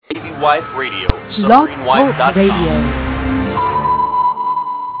Wife Radio,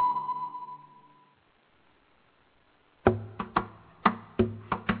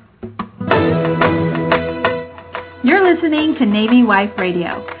 You're listening to Navy Wife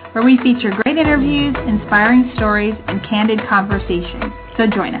Radio, where we feature great interviews, inspiring stories, and candid conversation. So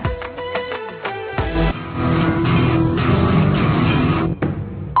join us.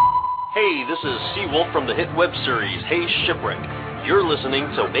 Hey, this is Seawolf from the hit web series Hey Shipwreck. You're listening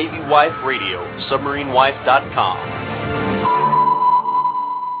to Navy Wife Radio, submarinewife.com.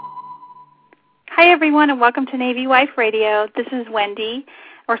 Hi, everyone, and welcome to Navy Wife Radio. This is Wendy.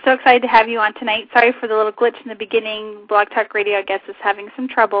 We're so excited to have you on tonight. Sorry for the little glitch in the beginning. Blog Talk Radio, I guess, is having some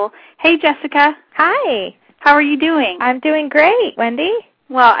trouble. Hey, Jessica. Hi. How are you doing? I'm doing great, Wendy.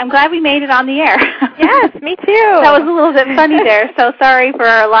 Well, I'm glad we made it on the air. Yes, me too. That was a little bit funny there, so sorry for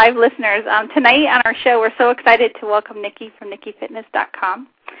our live listeners. Tonight on our show, we're so excited to welcome Nikki from NikkiFitness.com.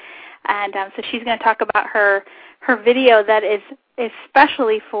 And so she's going to talk about her video that is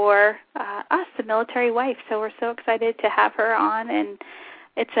especially for us, the military wife. So we're so excited to have her on, and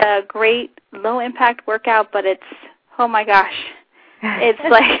it's a great low-impact workout, but it's, oh my gosh, it's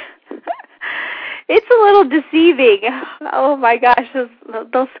like, it's a little deceiving. Oh my gosh, those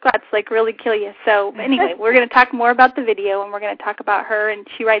squats like really kill you. So anyway, we're going to talk more about the video, and we're going to talk about her, and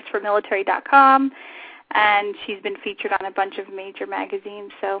she writes for military.com, and she's been featured on a bunch of major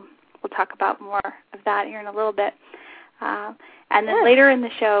magazines, so we'll talk about more of that here in a little bit. And then later in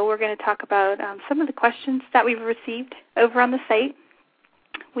the show, we're going to talk about some of the questions that we've received over on the site.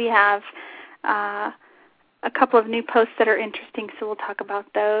 We have a couple of new posts that are interesting, so we'll talk about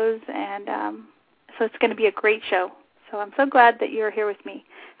those. And so it's going to be a great show. So I'm so glad that you're here with me.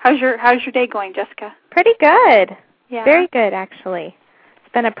 How's your day going, Jessica? Pretty good. Yeah. Very good, actually. It's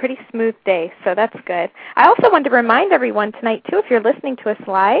been a pretty smooth day, so that's good. I also wanted to remind everyone tonight, too, if you're listening to us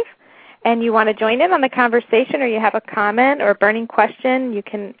live and you want to join in on the conversation, or you have a comment or a burning question, you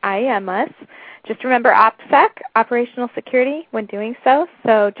can IM us. Just remember OPSEC, Operational Security, when doing so.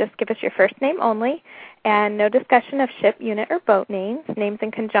 So just give us your first name only, and no discussion of ship, unit, or boat names. Names in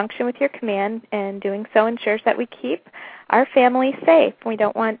conjunction with your command, and doing so ensures that we keep our family safe. We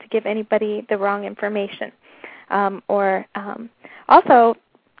don't want to give anybody the wrong information. Also,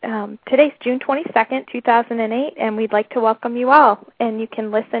 today's June 22nd, 2008, and we'd like to welcome you all. And you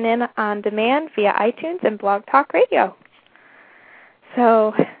can listen in on demand via iTunes and Blog Talk Radio.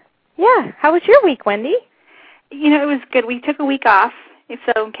 So, yeah, how was your week, Wendy? You know, it was good. We took a week off.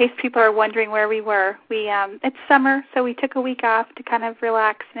 So in case people are wondering where we were, it's summer, so we took a week off to kind of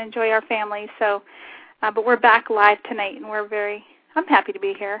relax and enjoy our family. So, but we're back live tonight, and I'm happy to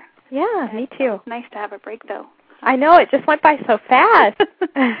be here. Yeah, me too. It's nice to have a break, though. I know, it just went by so fast.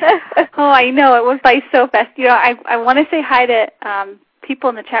 Oh, I know, it went by so fast. You know, I want to say hi to people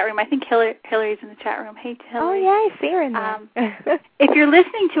in the chat room. I think Hillary's in the chat room. Hey, Hillary. Oh, yeah, I see her in there. If you're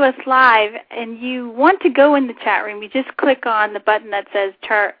listening to us live and you want to go in the chat room, you just click on the button that says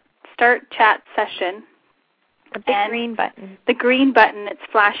Start Chat Session. The big green button. The green button that's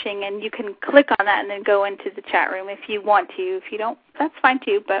flashing, and you can click on that and then go into the chat room if you want to. If you don't, that's fine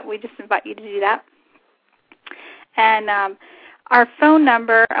too, but we just invite you to do that. And our phone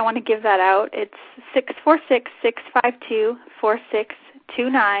number, I want to give that out. It's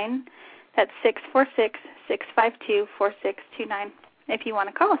 646-652-4629. That's 646-652-4629. If you want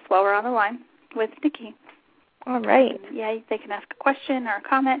to call us while we're on the line with Nikki. All right. Yeah, they can ask a question or a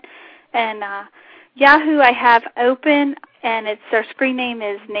comment. And Yahoo I have open, and our screen name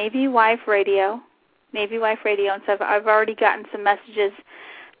is Navy Wife Radio. Navy Wife Radio. And so I've already gotten some messages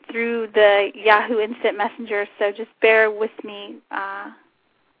through the Yahoo Instant Messenger, so just bear with me. I'm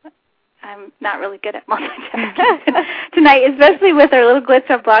not really good at multitasking tonight, especially with our little glitch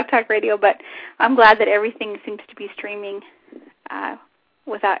on Blog Talk Radio, but I'm glad that everything seems to be streaming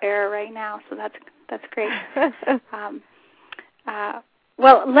without error right now, so that's great.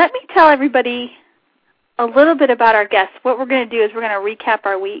 Well, let me tell everybody a little bit about our guests. What we're going to do is we're going to recap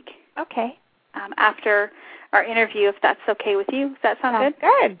our week. Okay. After our interview, if that's okay with you. Does that sound good?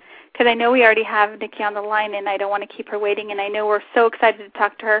 Good. Because I know we already have Nikki on the line, and I don't want to keep her waiting, and I know we're so excited to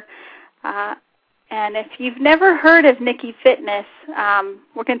talk to her. And if you've never heard of Nikki Fitness,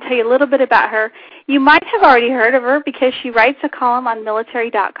 we're going to tell you a little bit about her. You might have already heard of her because she writes a column on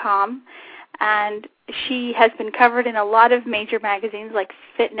military.com, and she has been covered in a lot of major magazines like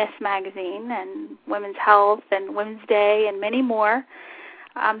Fitness Magazine and Women's Health and Women's Day and many more.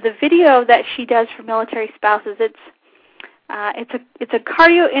 The video that she does for military spouses, it's a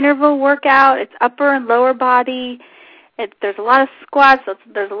cardio interval workout. It's upper and lower body. There's a lot of squats.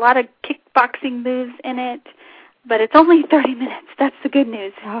 There's a lot of kickboxing moves in it. but it's only 30 minutes. That's the good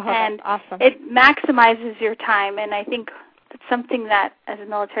news. Oh, and that's awesome. It maximizes your time, and I think it's something that, as a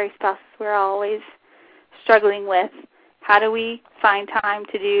military spouse, we're always struggling with. How do we find time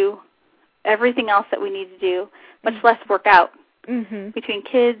to do everything else that we need to do, much less work out between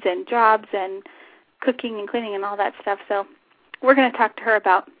kids and jobs and cooking and cleaning and all that stuff? So we're going to talk to her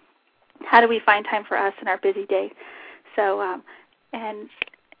about how do we find time for us in our busy day. So, and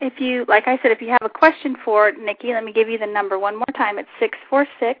if you, like I said, if you have a question for Nikki, let me give you the number one more time. It's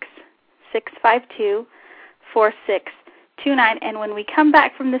 646-652-4629. And when we come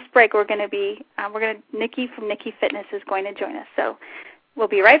back from this break, Nikki from Nikki Fitness is going to join us. So we'll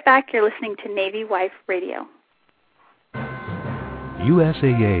be right back. You're listening to Navy Wife Radio.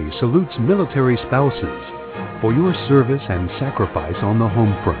 USAA salutes military spouses for your service and sacrifice on the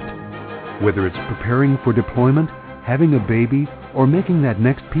home front. Whether it's preparing for deployment, having a baby, or making that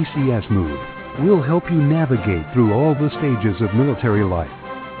next PCS move, we'll help you navigate through all the stages of military life.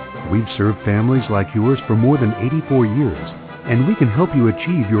 We've served families like yours for more than 84 years, and we can help you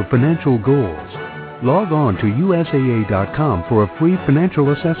achieve your financial goals. Log on to USAA.com for a free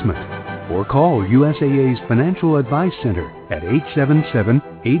financial assessment, or call USAA's Financial Advice Center at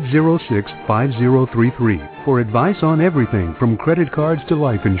 877-806-5033 for advice on everything from credit cards to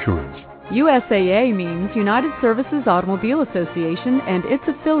life insurance. USAA means United Services Automobile Association and its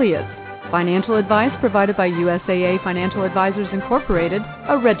affiliates. Financial advice provided by USAA Financial Advisors Incorporated,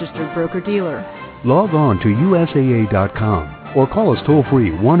 a registered broker-dealer. Log on to USAA.com or call us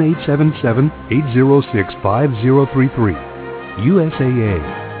toll-free 1-877-806-5033. USAA.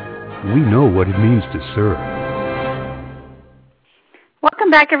 We know what it means to serve.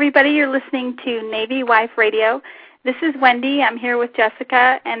 Welcome back, everybody. You're listening to Navy Wife Radio. This is Wendy. I'm here with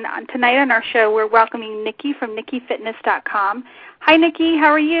Jessica, and tonight on our show we're welcoming Nikki from NikkiFitness.com. Hi, Nikki. How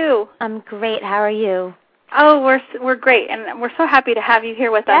are you? I'm great. How are you? Oh, we're great, and we're so happy to have you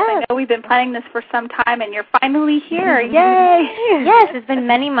here with us. I know we've been planning this for some time, and you're finally here. Yay! Yes, it's been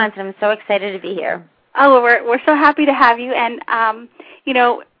many months, and I'm so excited to be here. Oh, well, we're so happy to have you, and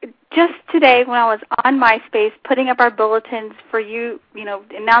just today when I was on MySpace putting up our bulletins for you,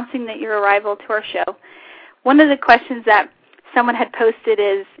 announcing that your arrival to our show, one of the questions that someone had posted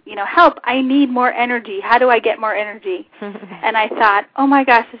is, help, I need more energy. How do I get more energy? And I thought, oh my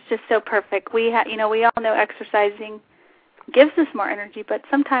gosh, it's just so perfect. We all know exercising gives us more energy, but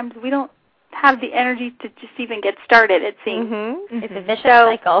sometimes we don't have the energy to just even get started, it seems. It's a vicious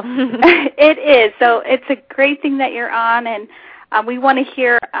cycle. It is. So it's a great thing that you're on, and we want to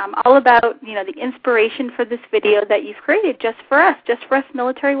hear all about, the inspiration for this video that you've created just for us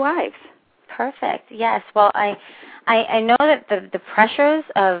military wives. Perfect. Yes. Well, I know that the pressures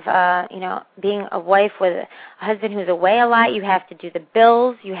of being a wife with a husband who's away a lot. You have to do the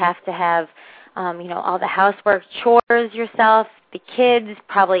bills. You have to have all the housework, chores yourself, the kids,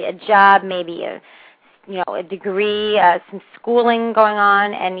 probably a job, maybe a degree, some schooling going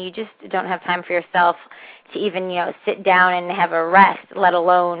on, and you just don't have time for yourself to even sit down and have a rest, let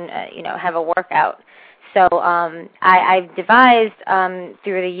alone have a workout. So I've devised,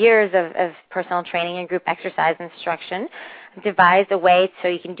 through the years of personal training and group exercise instruction, devised a way so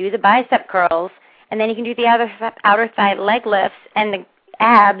you can do the bicep curls, and then you can do the outer thigh leg lifts and the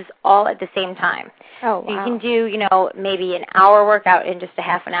abs all at the same time. Oh, wow. So you can do, maybe an hour workout in just a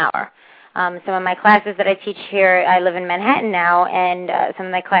half an hour. Some of my classes that I teach here, I live in Manhattan now, and some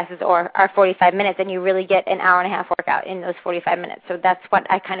of my classes are 45 minutes, and you really get an hour and a half workout in those 45 minutes. So that's what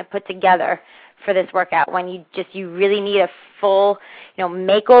I kind of put together for this workout, when you really need a full,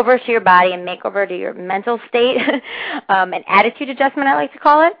 makeover to your body and makeover to your mental state, an attitude adjustment, I like to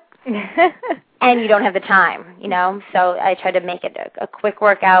call it, and you don't have the time, So I try to make it a quick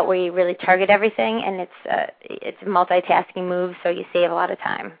workout where you really target everything, and it's a multitasking move, so you save a lot of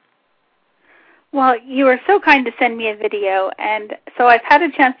time. Well, you were so kind to send me a video, and so I've had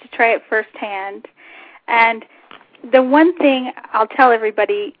a chance to try it firsthand. And the one thing I'll tell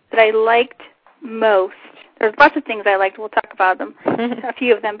everybody that I liked most, there's lots of things I liked, we'll talk about them, a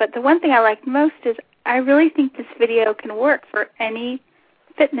few of them, but the one thing I liked most is I really think this video can work for any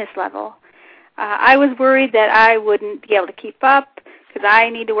fitness level. I was worried that I wouldn't be able to keep up because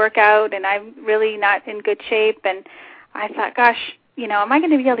I need to work out and I'm really not in good shape, and I thought, gosh, am I going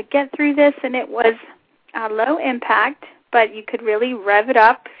to be able to get through this? And it was low impact, but you could really rev it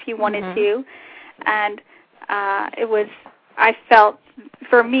up if you wanted to, and I felt,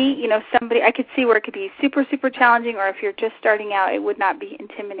 for me, somebody, I could see where it could be super, super challenging, or if you're just starting out, it would not be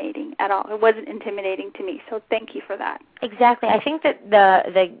intimidating at all. It wasn't intimidating to me, so thank you for that. Exactly. I think that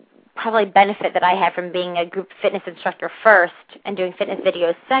the probably benefit that I had from being a group fitness instructor first and doing fitness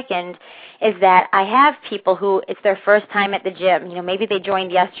videos second is that I have people who it's their first time at the gym. You know, maybe they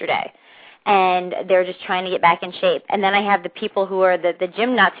joined yesterday and they're just trying to get back in shape. And then I have the people who are the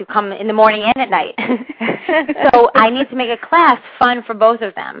gym nuts who come in the morning and at night. So I need to make a class fun for both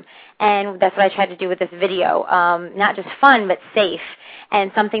of them. And that's what I tried to do with this video. Not just fun, but safe,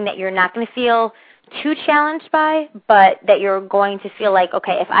 and something that you're not going to feel too challenged by, but that you're going to feel like,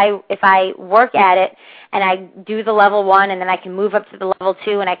 okay, if I work at it and I do the level 1 and then I can move up to the level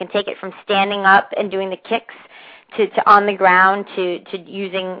 2 and I can take it from standing up and doing the kicks to on the ground to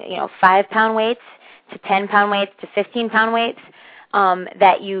using 5-pound weights to 10-pound weights to 15-pound weights,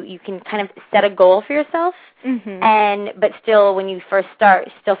 that you can kind of set a goal for yourself, but still when you first start,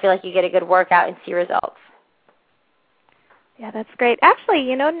 still feel like you get a good workout and see results. Yeah, that's great.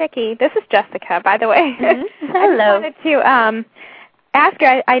 Actually, Nikki, this is Jessica, by the way. Hello. I wanted to ask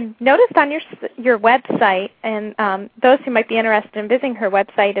you, I noticed on your website, and those who might be interested in visiting her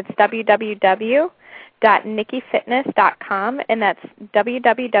website, it's www.nikkifitness.com, and that's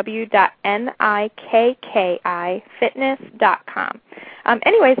www.nikkifitness.com.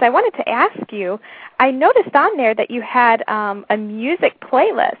 Anyways, I wanted to ask you, I noticed on there that you had a music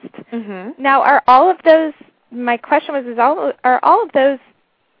playlist. Now, are all of those, my question was, are all of those,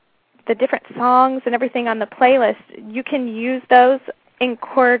 the different songs and everything on the playlist, you can use those in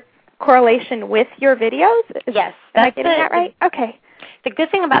correlation with your videos? Yes. Am I getting that right? Okay. The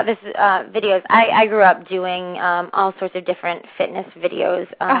good thing about this video is I grew up doing all sorts of different fitness videos.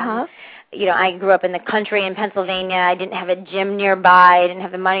 I grew up in the country in Pennsylvania. I didn't have a gym nearby. I didn't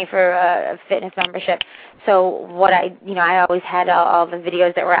have the money for a fitness membership. So what I always had all the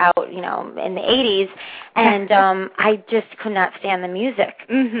videos that were out, in the 80s, and I just could not stand the music.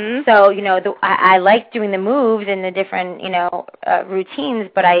 So, I liked doing the moves and the different, routines,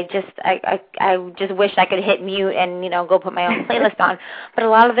 but I just wished I could hit mute and, go put my own playlist on. But a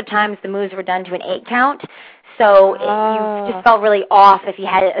lot of the times the moves were done to an 8 count. So you just felt really off if you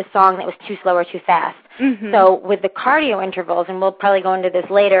had a song that was too slow or too fast. So with the cardio intervals, and we'll probably go into this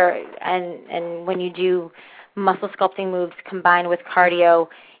later, and when you do muscle sculpting moves combined with cardio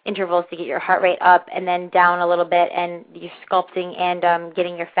intervals to get your heart rate up and then down a little bit, and you're sculpting and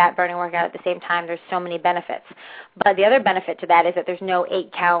getting your fat burning workout at the same time, there's so many benefits. But the other benefit to that is that there's no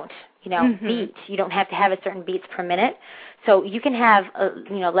 8 count, beat. You don't have to have a certain beats per minute. So you can have,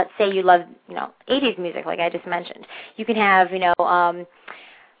 let's say you love, 80s music like I just mentioned. You can have,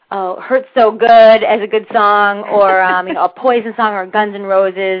 Hurts So Good as a good song, or, a Poison song, or Guns N'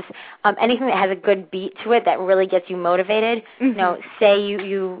 Roses, anything that has a good beat to it that really gets you motivated. Say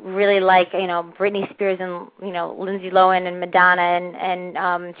you really like, Britney Spears and, Lindsay Lohan and Madonna and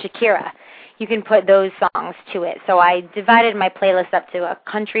Shakira. You can put those songs to it. So I divided my playlist up to a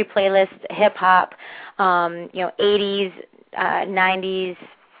country playlist, hip-hop, 80s, 90s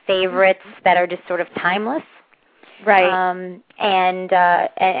favorites that are just sort of timeless. Right. And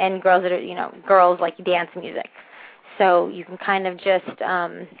girls that are, girls like dance music. So you can kind of just,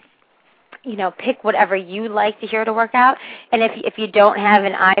 pick whatever you like to hear to work out. And if you don't have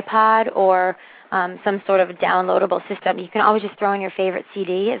an iPod or some sort of downloadable system, you can always just throw in your favorite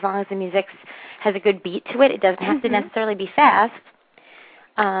CD as long as the music has a good beat to it. It doesn't have to necessarily be fast.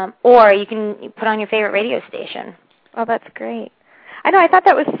 Or you can put on your favorite radio station. Oh, that's great. I know, I thought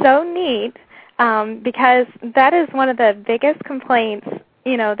that was so neat, because that is one of the biggest complaints,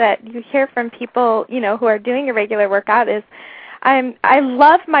 that you hear from people, who are doing a regular workout is, I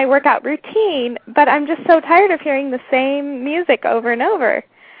love my workout routine, but I'm just so tired of hearing the same music over and over.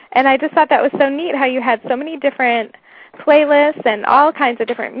 And I just thought that was so neat how you had so many different playlists and all kinds of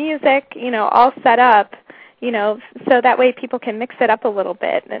different music, all set up, so that way people can mix it up a little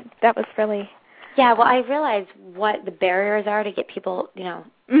bit. And that was really... Yeah, well, I realized what the barriers are to get people, to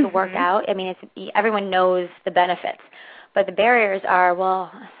work out. I mean, everyone knows the benefits, but the barriers are,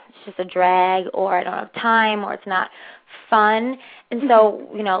 well, it's just a drag, or I don't have time, or it's not fun. And so,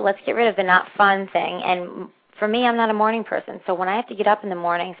 let's get rid of the not fun thing. And for me, I'm not a morning person, so when I have to get up in the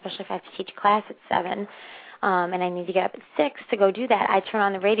morning, especially if I have to teach class at 7, and I need to get up at 6 to go do that, I turn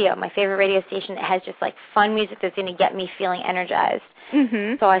on the radio, my favorite radio station that has just like fun music that's going to get me feeling energized.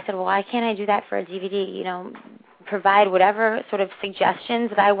 So I said, well, why can't I do that for a DVD? Provide whatever sort of suggestions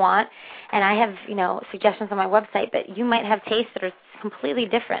that I want. And I have, suggestions on my website, but you might have tastes that are completely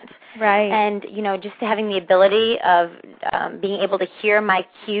different. Right. And, just having the ability of being able to hear my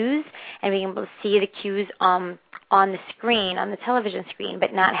cues and being able to see the cues on the screen, on the television screen,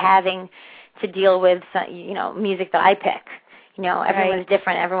 but not having to deal with, music that I pick. Everyone's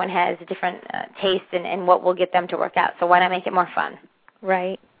different. Everyone has a different taste in what will get them to work out. So why not make it more fun?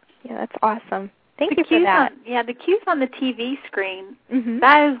 Right. Yeah, that's awesome. Thank you for that. The cues on the TV screen,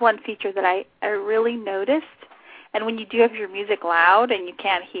 that is one feature that I really noticed. And when you do have your music loud and you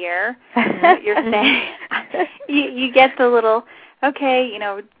can't hear what you're saying, you get the little,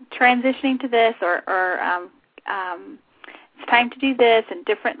 transitioning to this or it's time to do this, and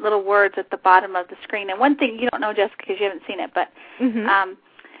different little words at the bottom of the screen. And one thing you don't know, Jessica, because you haven't seen it, but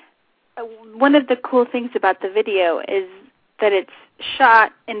one of the cool things about the video is that it's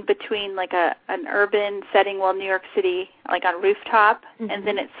shot in between like an urban setting, New York City, like on a rooftop, and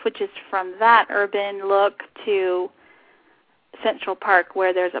then it switches from that urban look to Central Park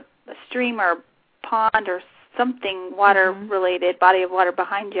where there's a stream or pond or something water-related, body of water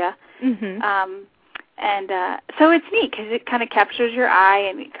behind you. So it's neat because it kind of captures your eye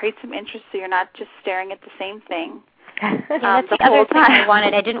and it creates some interest so you're not just staring at the same thing. That's the other thing I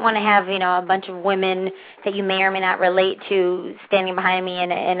wanted. I didn't want to have, a bunch of women that you may or may not relate to standing behind me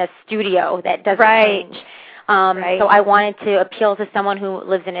in a studio that doesn't change. So I wanted to appeal to someone who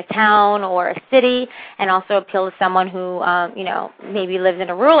lives in a town or a city, and also appeal to someone who, maybe lives in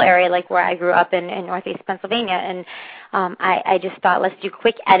a rural area like where I grew up in Northeast Pennsylvania. And I just thought, let's do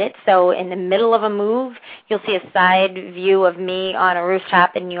quick edits. So in the middle of a move, you'll see a side view of me on a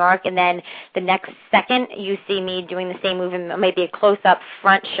rooftop in New York, and then the next second you see me doing the same move, and maybe a close-up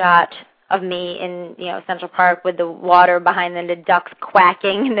front shot of me in Central Park with the water behind them, the ducks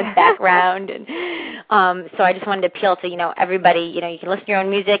quacking in the background, and so I just wanted to appeal to everybody. You can listen to your own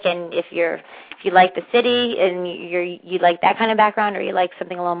music, and if you like the city and you like that kind of background, or you like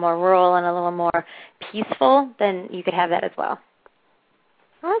something a little more rural and a little more peaceful, then you could have that as well.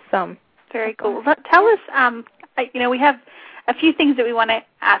 Awesome, very cool. Tell us, we have a few things that we want to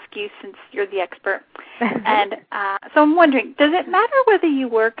ask you since you're the expert, and so I'm wondering, does it matter whether you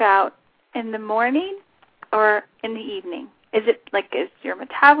work out in the morning or in the evening? Is your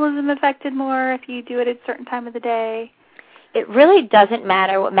metabolism affected more if you do it at a certain time of the day? It really doesn't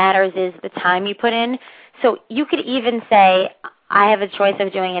matter. What matters is the time you put in. So you could even say, I have a choice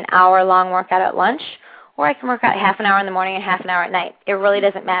of doing an hour-long workout at lunch, or I can work out half an hour in the morning and half an hour at night. It really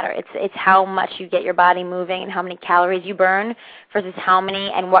doesn't matter. It's how much you get your body moving and how many calories you burn versus how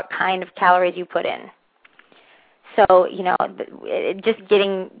many and what kind of calories you put in. So, just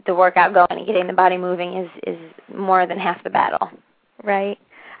getting the workout going and getting the body moving is more than half the battle. Right.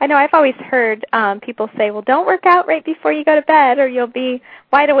 I know I've always heard people say, well, don't work out right before you go to bed or you'll be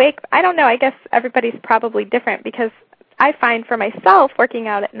wide awake. I don't know. I guess everybody's probably different because I find for myself working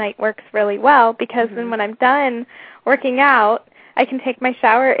out at night works really well because then when I'm done working out, I can take my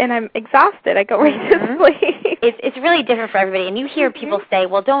shower and I'm exhausted. I go right to sleep. It's really different for everybody. And you hear people say,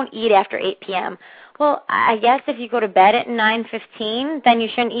 well, don't eat after 8 p.m. Well, I guess if you go to bed at 9:15, then you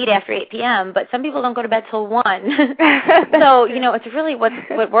shouldn't eat after 8 p.m., but some people don't go to bed till 1. So, it's really what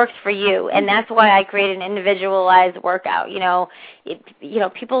works for you, and that's why I create an individualized workout.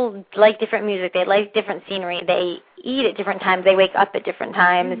 People like different music. They like different scenery. They eat at different times. They wake up at different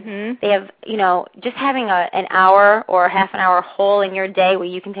times. They have, just having an hour or half an hour hole in your day where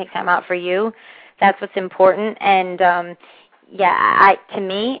you can take time out for you, that's what's important. And, to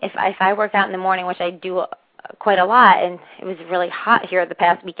me, if I work out in the morning, which I do quite a lot, and it was really hot here the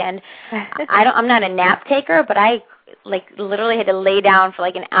past weekend, I'm not a nap taker, but I literally had to lay down for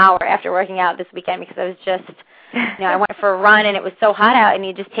an hour after working out this weekend because I was just, I went for a run and it was so hot out and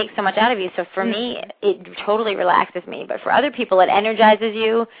you just take so much out of you. So for me, it totally relaxes me. But for other people, it energizes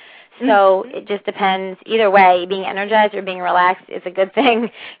you. So it just depends. Either way, being energized or being relaxed is a good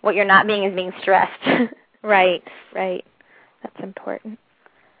thing. What you're not being is being stressed. Right. That's important.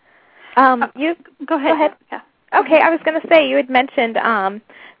 You go ahead. Yeah. Okay, I was going to say you had mentioned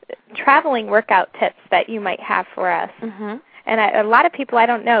traveling workout tips that you might have for us. And a lot of people, I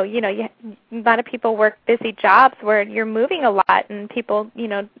don't know, a lot of people work busy jobs where you're moving a lot, and people,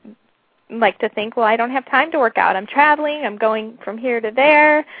 like to think, well, I don't have time to work out. I'm traveling. I'm going from here to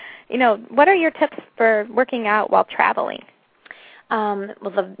there. What are your tips for working out while traveling? Well,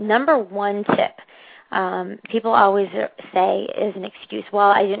 the number one tip people always say is an excuse,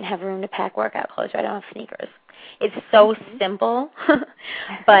 well, I didn't have room to pack workout clothes, or I don't have sneakers. It's so simple,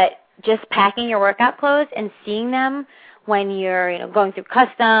 but just packing your workout clothes and seeing them when you're going through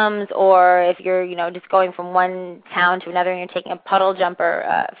customs, or if you're just going from one town to another and you're taking a puddle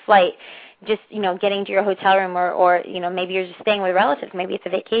jumper flight, just getting to your hotel room, or maybe you're just staying with relatives, maybe it's a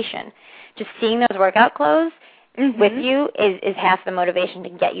vacation. Just seeing those workout clothes with you is half the motivation to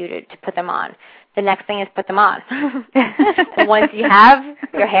get you to put them on. The next thing is put them on. Once you have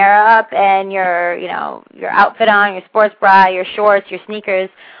your hair up and your outfit on, your sports bra, your shorts, your sneakers,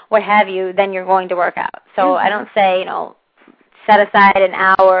 what have you, then you're going to work out. So I don't say, set aside an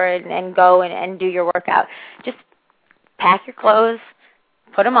hour and go and do your workout. Just pack your clothes,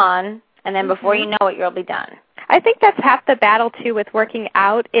 put them on, and then before you know it, you'll be done. I think that's half the battle, too, with working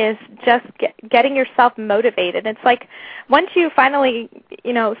out is just getting yourself motivated. It's like once you finally,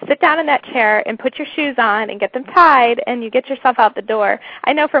 sit down in that chair and put your shoes on and get them tied and you get yourself out the door.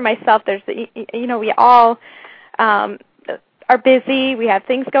 I know for myself there's, we all are busy. We have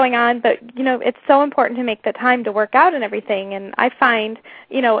things going on, but, it's so important to make the time to work out and everything. And I find,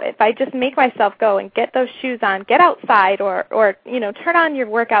 if I just make myself go and get those shoes on, get outside or turn on your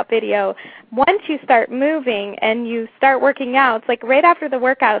workout video, once you start moving and you start working out, it's like right after the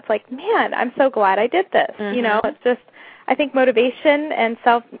workout, it's like, man, I'm so glad I did this. It's just, I think motivation and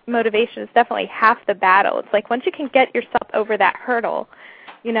self-motivation is definitely half the battle. It's like once you can get yourself over that hurdle,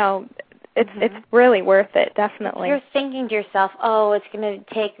 it's really worth it, definitely. You're thinking to yourself, oh, it's going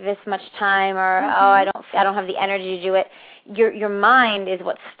to take this much time, or I don't have the energy to do it. Your mind is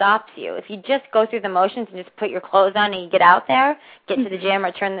what stops you. If you just go through the motions and just put your clothes on and you get out there, get to the gym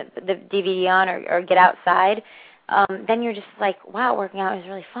or turn the DVD on or get outside, then you're just like, wow, working out is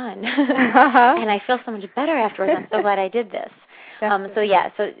really fun. And I feel so much better afterwards. I'm so glad I did this. And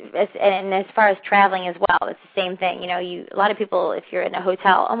as far as traveling as well, it's the same thing. A lot of people, if you're in a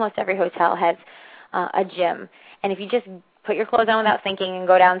hotel, almost every hotel has a gym. And if you just put your clothes on without thinking and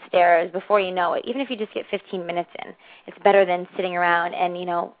go downstairs, before you know it, even if you just get 15 minutes in, it's better than sitting around. And,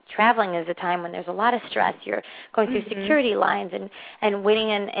 traveling is a time when there's a lot of stress. You're going through security lines and waiting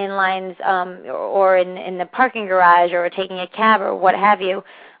in lines or in the parking garage or taking a cab or what have you.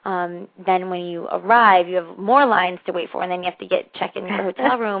 Then when you arrive, you have more lines to wait for, and then you have to check in your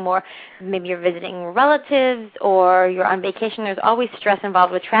hotel room, or maybe you're visiting relatives, or you're on vacation. There's always stress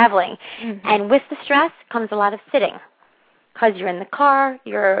involved with traveling. And with the stress comes a lot of sitting, because you're in the car,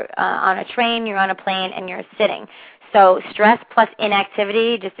 you're on a train, you're on a plane, and you're sitting. So stress plus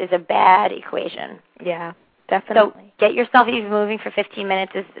inactivity just is a bad equation. Yeah, definitely. So get yourself even moving for 15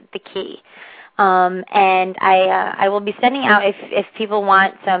 minutes is the key. And I will be sending out, if people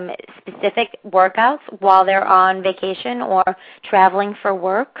want some specific workouts while they're on vacation or traveling for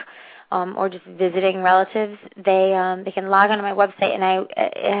work, or just visiting relatives, they can log onto my website, and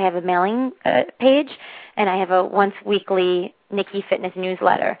I have a mailing page, and I have a once weekly Nikki Fitness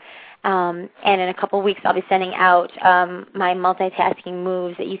newsletter. And in a couple of weeks, I'll be sending out my multitasking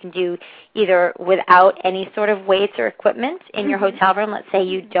moves that you can do either without any sort of weights or equipment in your hotel room. Let's say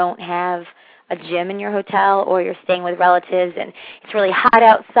you don't have a gym in your hotel, or you're staying with relatives and it's really hot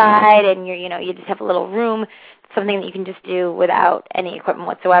outside and you just have a little room, something that you can just do without any equipment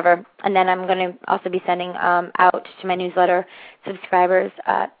whatsoever. And then I'm going to also be sending out to my newsletter subscribers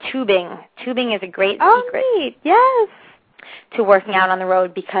tubing. Tubing is a great secret. Neat. Yes. To working out on the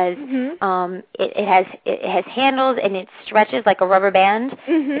road, because it has handles and it stretches like a rubber band.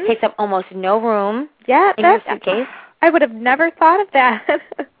 It takes up almost no room in your suitcase. I would have never thought of that.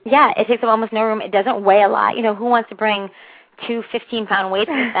 Yeah, it takes up almost no room. It doesn't weigh a lot. Who wants to bring two 15-pound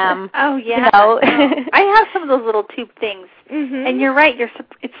weights with them? Oh, yeah. I have some of those little tube things. And you're right.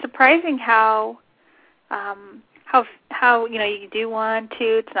 It's surprising how you do 1, 2,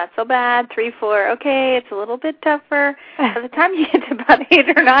 it's not so bad, 3, 4, okay, it's a little bit tougher. By the time you get to about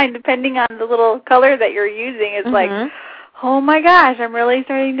 8 or 9, depending on the little color that you're using, it's like, oh my gosh, I'm really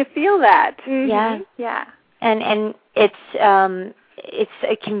starting to feel that. Yeah. And it's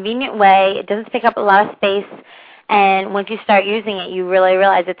a convenient way. It doesn't take up a lot of space. And once you start using it, you really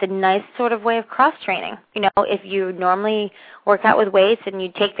realize it's a nice sort of way of cross-training. If you normally work out with weights and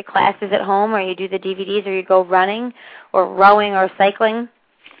you take the classes at home, or you do the DVDs, or you go running or rowing or cycling,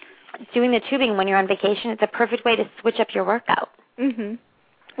 doing the tubing when you're on vacation, it's a perfect way to switch up your workout.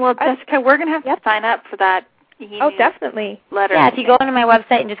 Well, Jessica, we're going to have to sign up for that. Oh, definitely. Letter. Yeah, if you go onto my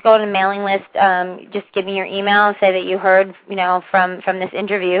website and just go to the mailing list, just give me your email and say that you heard, from this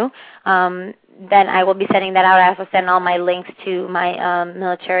interview, then I will be sending that out. I also send all my links to my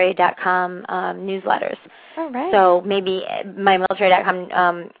military.com newsletters. All right. So maybe my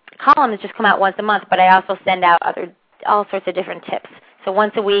military.com columns just come out once a month, but I also send out all sorts of different tips. So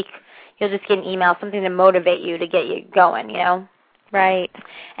once a week, you'll just get an email, something to motivate you, to get you going, Right.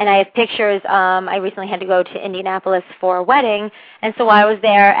 And I have pictures. I recently had to go to Indianapolis for a wedding, and so while I was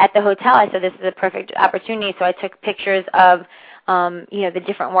there at the hotel, I said this is a perfect opportunity. So I took pictures of, the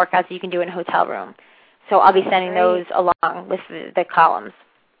different workouts that you can do in a hotel room. So I'll be sending those along with the columns.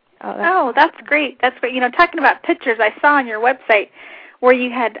 Oh, that's great. That's great. Talking about pictures, I saw on your website where you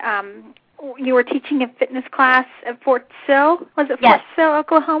had you were teaching a fitness class at Fort Sill. Was it Fort Sill,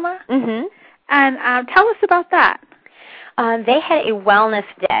 Oklahoma? And tell us about that. They had a wellness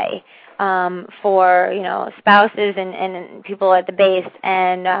day for, spouses and people at the base,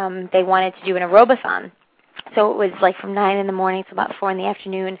 and they wanted to do an aerobathon. So it was like from 9 in the morning to about 4 in the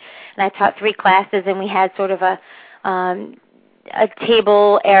afternoon, and I taught 3 classes, and we had sort of a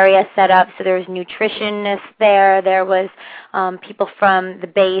table area set up. So there was nutritionists there. There was people from the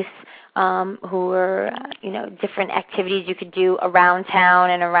base who were, different activities you could do around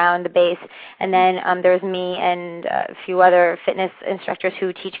town and around the base. And then there was me and a few other fitness instructors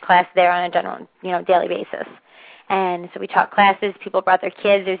who teach class there on a general, daily basis. And so we taught classes. People brought their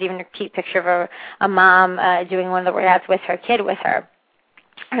kids. There's even a cute picture of a mom doing one of the workouts with her kid with her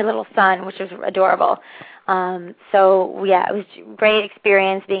little son, which was adorable. So, yeah, it was a great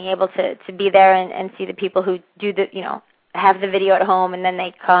experience being able to be there and see the people who do have the video at home, and then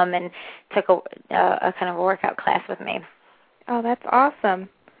they come and took a kind of a workout class with me. Oh, that's awesome.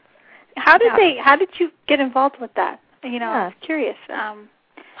 How did you get involved with that? I'm curious.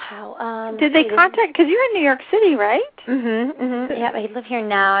 Did they contact, because you're in New York City, right? Mm-hmm. Yeah, I live here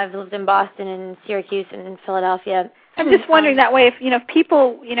now. I've lived in Boston and Syracuse and Philadelphia. I'm just wondering that way if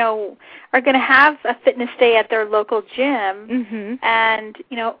people are going to have a fitness day at their local gym, and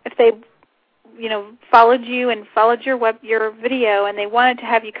if they followed you and followed your video, and they wanted to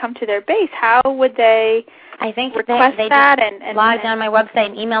have you come to their base, how would they? I think request they that just and logged on my website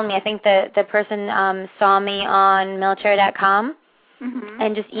and emailed me. I think the person saw me on military.com.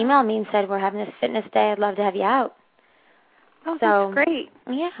 And just emailed me and said, we're having this fitness day. I'd love to have you out. Oh, that's great.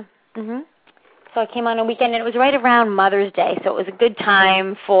 Yeah. So I came on a weekend, and it was right around Mother's Day, so it was a good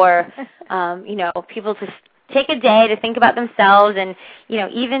time for, people to take a day to think about themselves. And,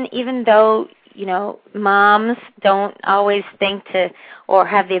 even though, moms don't always think to or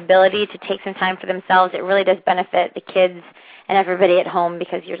have the ability to take some time for themselves, it really does benefit the kids and everybody at home,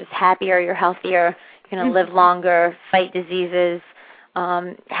 because you're just happier, you're healthier, you're going to live longer, fight diseases,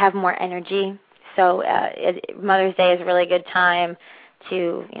 have more energy. So Mother's Day is a really good time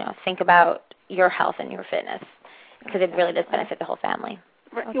to, think about your health and your fitness, because it really does benefit the whole family.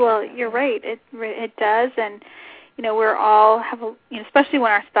 Well, you're right. It does, and we're all have, especially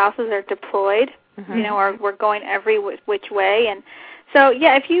when our spouses are deployed, or we're going every which way, and so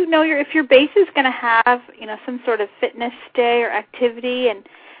if if your base is going to have some sort of fitness day or activity, and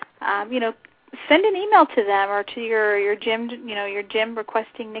send an email to them or to your gym, your gym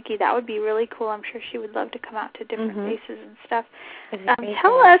requesting Nikki. That would be really cool. I'm sure she would love to come out to different bases and stuff.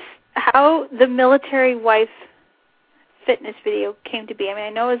 Tell us how the Military Wife fitness video came to be. I mean, I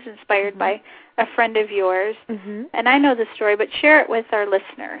know it was inspired by a friend of yours, and I know the story, but share it with our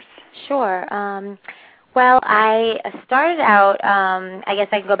listeners. Sure. Well, I started out, I guess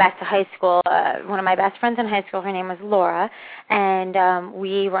I can go back to high school. One of my best friends in high school, her name was Laura, and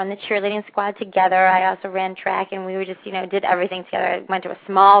we were on the cheerleading squad together. I also ran track, and we were just, did everything together. I went to a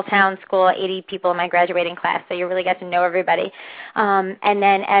small town school, 80 people in my graduating class, so you really got to know everybody. And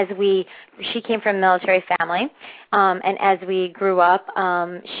then she came from a military family, and as we grew up,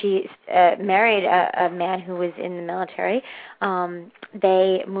 she married a man who was in the military.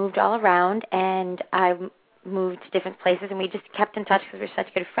 They moved all around, and I moved to different places, and we just kept in touch because we were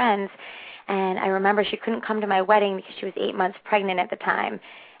such good friends. And I remember she couldn't come to my wedding because she was 8 months pregnant at the time,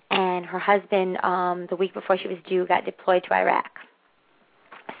 and her husband, the week before she was due, got deployed to Iraq.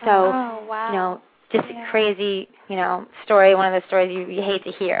 So, just a crazy, story, one of those stories you hate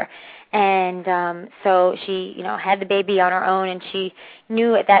to hear. And so she, had the baby on her own, and she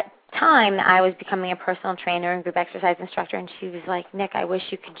knew at that time that I was becoming a personal trainer and group exercise instructor, and she was like, Nick, I wish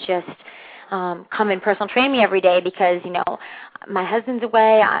you could just come and personal train me every day, because, my husband's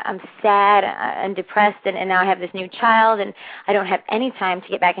away, I'm sad and depressed, and now I have this new child, and I don't have any time to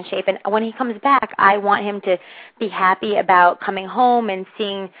get back in shape. And when he comes back, I want him to be happy about coming home and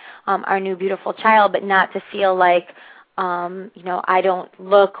seeing our new beautiful child, but not to feel like, I don't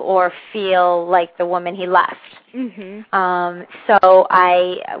look or feel like the woman he left. So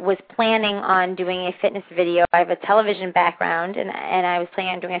I was planning on doing a fitness video. I have a television background, and I was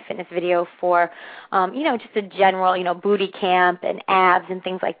planning on doing a fitness video for, just a general, booty camp and abs and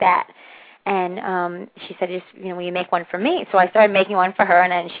things like that. And she said, will you make one for me? So I started making one for her,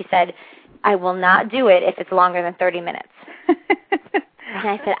 and then she said, I will not do it if it's longer than 30 minutes. And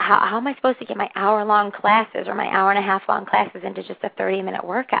I said, how am I supposed to get my hour-long classes or my hour-and-a-half-long classes into just a 30-minute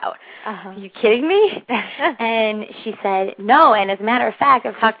workout? Are you kidding me? And she said, no. And as a matter of fact,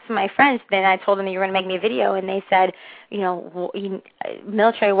 I've talked to some of my friends, then I told them that you were going to make me a video, and they said,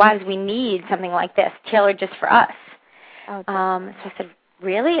 military wives, we need something like this, tailored just for us. So I said,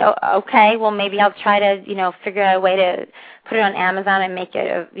 really? Okay, well, maybe I'll try to, figure out a way to put it on Amazon and make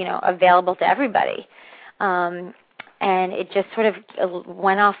it, available to everybody. and it just sort of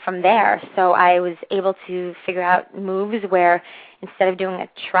went off from there. So I was able to figure out moves where instead of doing a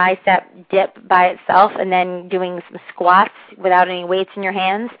tricep dip by itself and then doing some squats without any weights in your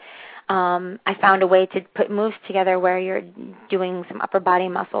hands, I found a way to put moves together where you're doing some upper body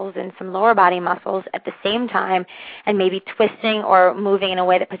muscles and some lower body muscles at the same time, and maybe twisting or moving in a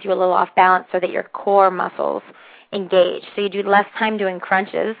way that puts you a little off balance so that your core muscles engage. So you do less time doing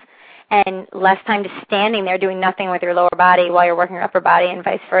crunches and less time just standing there doing nothing with your lower body while you're working your upper body, and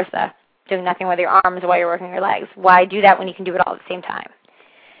vice versa, doing nothing with your arms while you're working your legs. Why do that when you can do it all at the same time?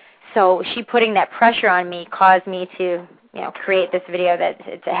 So she putting that pressure on me caused me to create this video that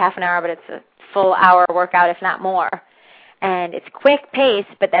it's a half an hour, but it's a full hour workout, if not more. And it's quick pace,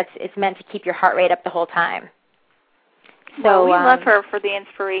 but it's meant to keep your heart rate up the whole time. So well, we love her for the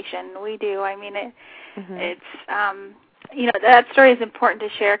inspiration. We do. I mean, it's that story is important to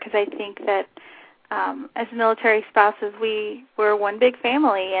share because I think that as military spouses, we're one big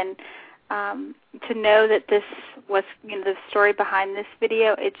family, and to know that this was the story behind this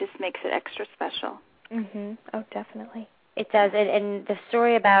video, it just makes it extra special. Oh, definitely. It does. And the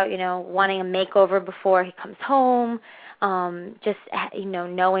story about, wanting a makeover before he comes home, just,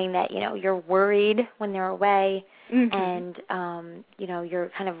 knowing that, you're worried when they're away, and, you're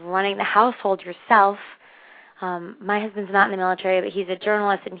kind of running the household yourself. My husband's not in the military, but he's a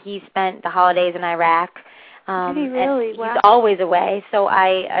journalist, and he spent the holidays in Iraq. Did he really? Wow. He's always away, so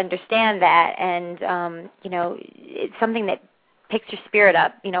I understand that. And, it's something that picks your spirit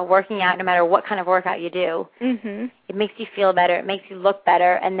up, working out no matter what kind of workout you do. It makes you feel better. It makes you look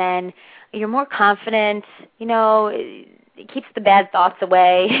better. And then you're more confident. It keeps the bad thoughts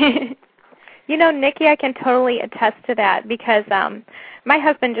away. Nikki, I can totally attest to that because my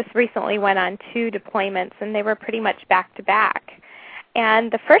husband just recently went on 2 deployments, and they were pretty much back-to-back.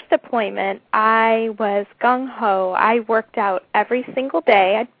 And the first deployment, I was gung-ho. I worked out every single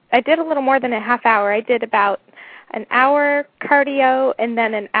day. I did a little more than a half hour. I did about an hour cardio and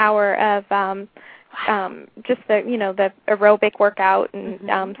then an hour of just the aerobic workout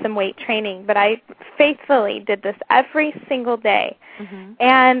and some weight training. But I faithfully did this every single day.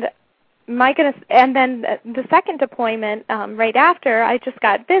 And my goodness, and then the second deployment right after, I just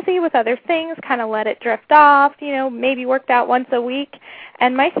got busy with other things, kind of let it drift off, maybe worked out once a week.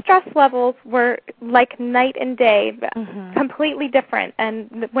 And my stress levels were like night and day, completely different.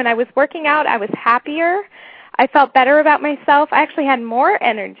 And when I was working out, I was happier. I felt better about myself. I actually had more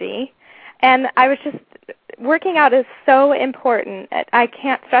energy. And I was just, working out is so important. I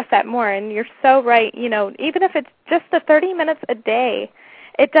can't stress that more. And you're so right. Even if it's just the 30 minutes a day,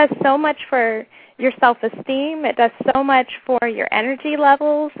 it does so much for your self-esteem. It does so much for your energy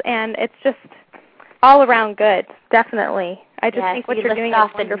levels. And it's just all around good, definitely. I just think what you're doing is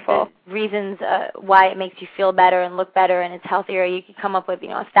wonderful. The reasons why it makes you feel better and look better and it's healthier, you could come up with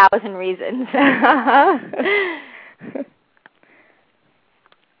 1,000 reasons.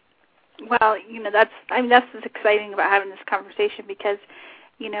 Well, that's what's exciting about having this conversation because,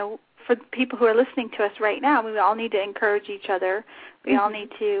 for the people who are listening to us right now, we all need to encourage each other. We all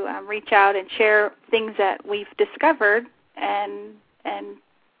need to reach out and share things that we've discovered and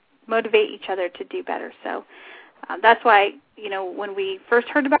motivate each other to do better. So that's why, when we first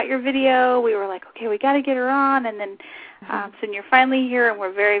heard about your video, we were like, okay, we got to get her on. And then so you're finally here, and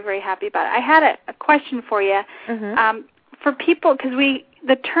we're very, very happy about it. I had a question for you. For people, because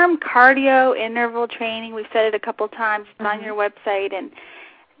the term cardio interval training, we've said it a couple times. It's on your website, and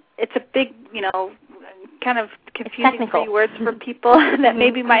it's a big, kind of confusing three words for people that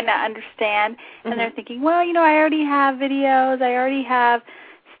maybe might not understand. And they're thinking, well, I already have videos. I already have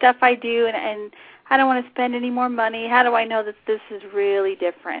stuff I do, and I don't want to spend any more money. How do I know that this is really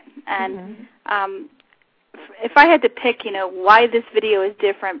different? And if I had to pick, why this video is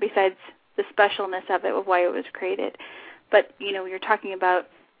different besides the specialness of it, of why it was created, but, you're talking about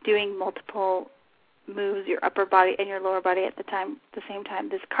doing multiple moves, your upper body and your lower body at the same time.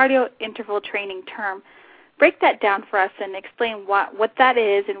 This cardio interval training term, break that down for us and explain what that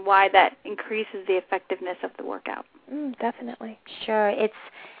is and why that increases the effectiveness of the workout. Definitely. Sure. It's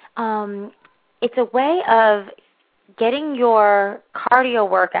a way of getting your cardio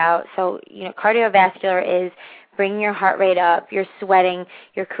workout. So, cardiovascular is bringing your heart rate up, you're sweating,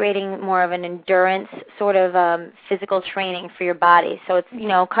 you're creating more of an endurance sort of physical training for your body. So it's,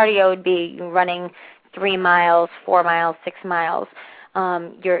 cardio would be running 3 miles, 4 miles, 6 miles.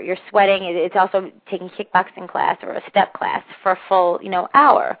 You're sweating. It's also taking kickboxing class or a step class for a full,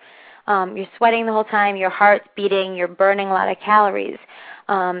 hour. You're sweating the whole time, your heart's beating, you're burning a lot of calories.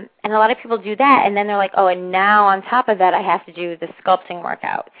 And a lot of people do that, and then they're like, oh, and now on top of that, I have to do the sculpting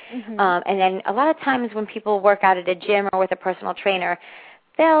workout. And then a lot of times when people work out at a gym or with a personal trainer,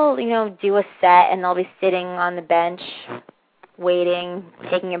 they'll, do a set, and they'll be sitting on the bench, waiting,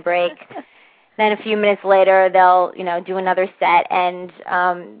 taking a break. Then a few minutes later, they'll, do another set, and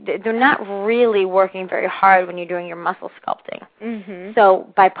they're not really working very hard when you're doing your muscle sculpting.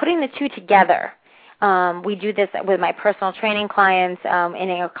 So by putting the two together, we do this with my personal training clients, in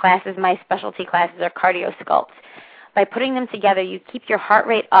our classes. My specialty classes are cardio sculpts. By putting them together, you keep your heart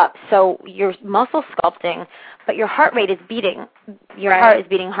rate up, so you're muscle sculpting, but your heart rate is beating. Your heart is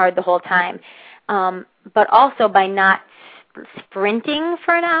beating hard the whole time. But also by not sprinting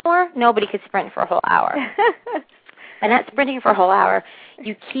for an hour, nobody could sprint for a whole hour. By not sprinting for a whole hour,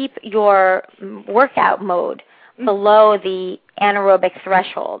 you keep your workout mode below the anaerobic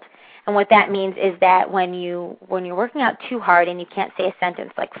threshold. And what that means is that when you're working out too hard and you can't say a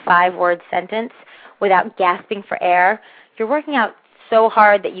sentence, like 5-word sentence, without gasping for air, you're working out so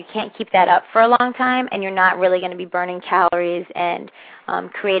hard that you can't keep that up for a long time, and you're not really going to be burning calories and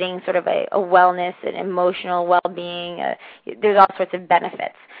creating sort of a wellness and emotional well-being. There's all sorts of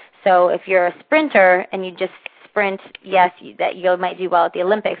benefits. So if you're a sprinter and you just sprint, yes, that you might do well at the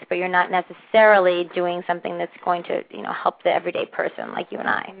Olympics, but you're not necessarily doing something that's going to, help the everyday person like you and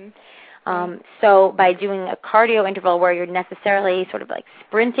I. So by doing a cardio interval where you're necessarily sort of like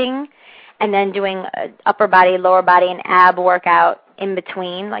sprinting and then doing an upper body, lower body, and ab workout in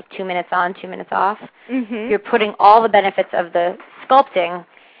between, like 2 minutes on, 2 minutes off, you're putting all the benefits of the sculpting,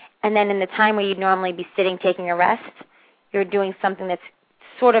 and then in the time where you'd normally be sitting taking a rest, you're doing something that's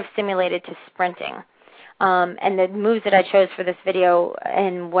sort of simulated to sprinting. And the moves that I chose for this video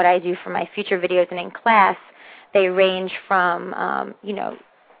and what I do for my future videos and in class, they range from,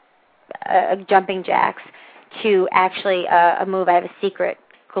 jumping jacks to actually a move. I have a secret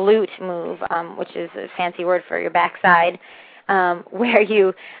glute move, which is a fancy word for your backside, where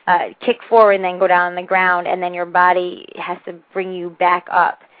you kick forward and then go down on the ground, and then your body has to bring you back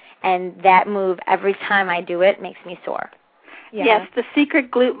up. And that move, every time I do it, makes me sore. Yeah. Yes, the secret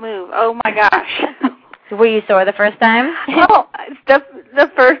glute move. Oh, my gosh. Were you sore the first time? Oh,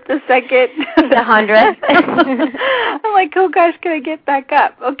 the first, the second. The 100th. I'm like, oh, gosh, can I get back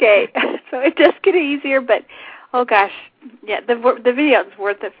up? Okay. So it does get easier, but, oh, gosh. Yeah, the video is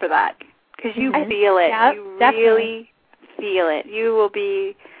worth it for that because you feel it. Yeah, you definitely. Really feel it. You will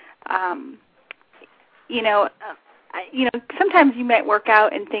be, sometimes you might work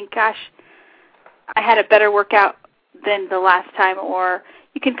out and think, gosh, I had a better workout than the last time, or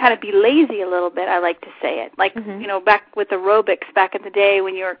you can kind of be lazy a little bit, I like to say it. Like, back with aerobics back in the day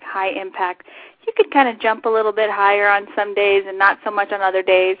when you were high impact, you could kind of jump a little bit higher on some days and not so much on other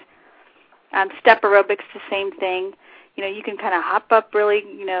days. Step aerobics, the same thing. You can kind of hop up really,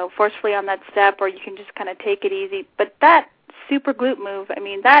 forcefully on that step, or you can just kind of take it easy. But that super glute move,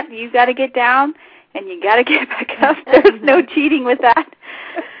 that you got to get down and you got to get back up. There's no cheating with that.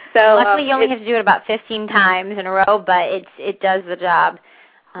 So luckily, you only have to do it about 15 times in a row, but it does the job.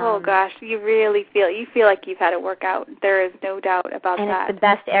 Oh gosh, you really feel like you've had a workout. There is no doubt about that. And it's the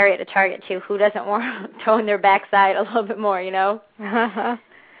best area to target too. Who doesn't want to tone their backside a little bit more,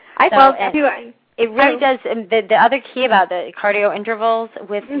 It really does. And the other key about the cardio intervals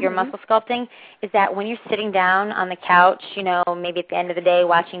with your muscle sculpting is that when you're sitting down on the couch, maybe at the end of the day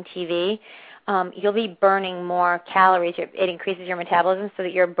watching TV, you'll be burning more calories. It increases your metabolism so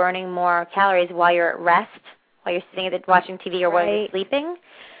that you're burning more calories while you're at rest, while you're sitting watching TV or while you're sleeping,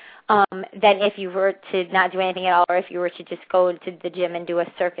 than if you were to not do anything at all, or if you were to just go to the gym and do a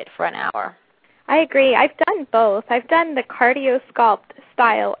circuit for an hour. I agree. I've done both. I've done the cardio sculpt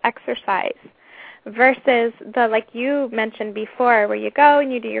style exercise versus the, like you mentioned before, where you go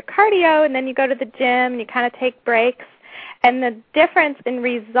and you do your cardio and then you go to the gym and you kind of take breaks. And the difference in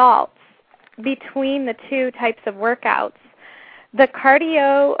results between the two types of workouts, the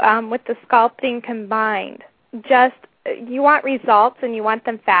cardio with the sculpting combined, just you want results and you want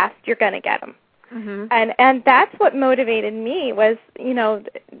them fast, you're going to get them. And that's what motivated me was,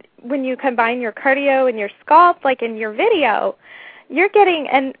 when you combine your cardio and your sculpt, like in your video, you're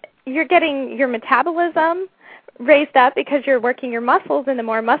getting your metabolism raised up because you're working your muscles, and the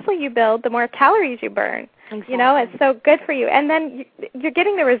more muscle you build, the more calories you burn. Exactly. It's so good for you. And then you're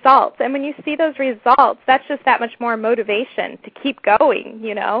getting the results. And when you see those results, that's just that much more motivation to keep going,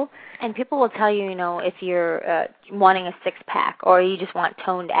 And people will tell you, if you're wanting a six-pack or you just want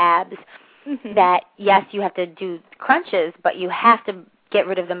toned abs, that, yes, you have to do crunches, but you have to get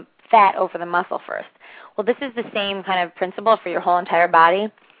rid of the fat over the muscle first. Well, this is the same kind of principle for your whole entire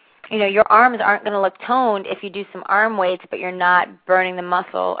body. your arms aren't going to look toned if you do some arm weights, but you're not burning the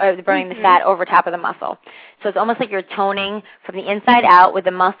muscle or burning the fat over top of the muscle. So it's almost like you're toning from the inside out with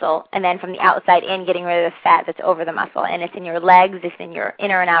the muscle, and then from the outside in, getting rid of the fat that's over the muscle. And it's in your legs, it's in your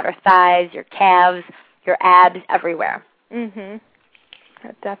inner and outer thighs, your calves, your abs, everywhere. Mhm.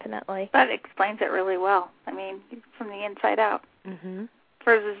 Definitely. That explains it really well. I mean, from the inside out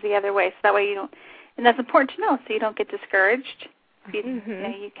versus the other way. So that way you don't, and that's important to know, so you don't get discouraged.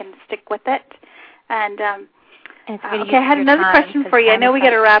 You can stick with it. And okay, I had another question for you. I know we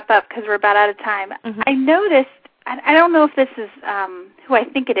got to wrap up because we're about out of time. I noticed, I don't know if this is who I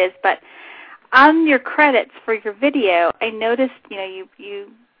think it is, but on your credits for your video, I noticed, you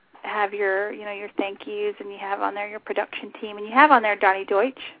have your thank yous, and you have on there your production team, and you have on there Donnie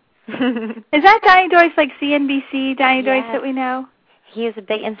Deutsch. Is that Donnie Deutsch, like CNBC Donnie Deutsch that we know? He is a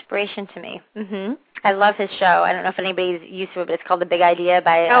big inspiration to me. I love his show. I don't know if anybody's used to it, but it's called The Big Idea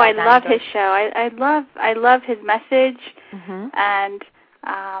by I Donnie love Deutsch. his show. I love his message and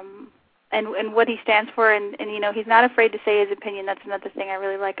what he stands for, and he's not afraid to say his opinion. That's another thing I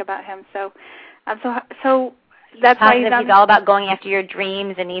really like about him. So that's why he's all about going after your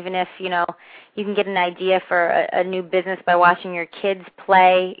dreams, and even if you can get an idea for a new business by watching your kids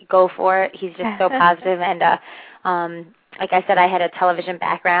play, go for it. He's just so positive, and like I said, I had a television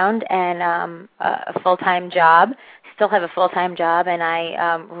background and a full-time job. Still have a full-time job, and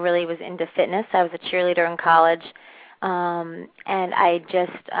I really was into fitness. I was a cheerleader in college, and I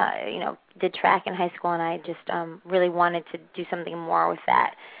just did track in high school, and I just really wanted to do something more with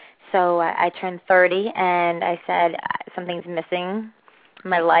that. So I turned 30, and I said something's missing in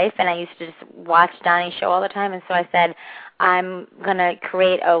my life, and I used to just watch Donnie's show all the time, and so I said I'm going to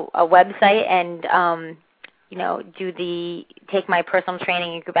create a website and take my personal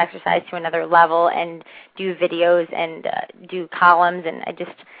training and group exercise to another level and do videos and do columns, and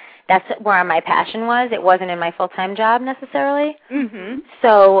that's where my passion was. It wasn't in my full-time job necessarily.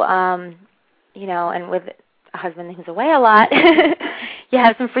 So, and with a husband who's away a lot, you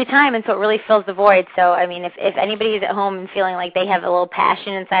have some free time, and so it really fills the void. So, I mean, if anybody's at home and feeling like they have a little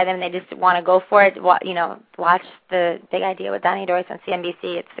passion inside them, they just want to go for it, watch The Big Idea with Donnie Deutsch on CNBC.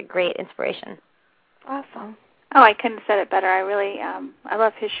 It's a great inspiration. Awesome. Oh, I couldn't have said it better. I really, I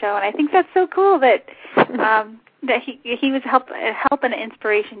love his show, and I think that's so cool that that he was help and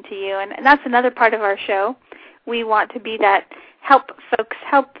inspiration to you, and that's another part of our show. We want to be that help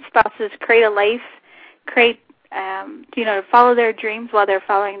spouses create a life, to follow their dreams while they're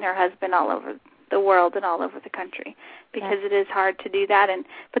following their husband all over the world and all over the country, because it is hard to do that,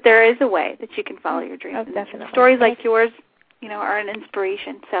 but there is a way that you can follow your dreams. Oh, definitely. Stories like yours, are an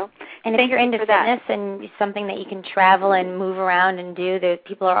inspiration. So, and if you're into fitness and something that you can travel and move around and do,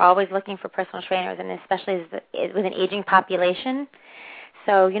 people are always looking for personal trainers, and especially with an aging population.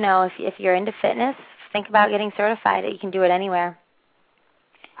 So, if you're into fitness, think about getting certified. You can do it anywhere.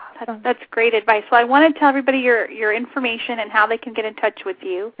 That's great advice. Well, I want to tell everybody your information and how they can get in touch with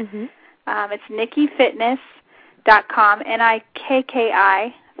you. It's NikkiFitness.com,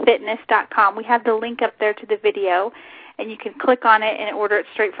 NIKKI fitness.com. We have the link up there to the video, and you can click on it and order it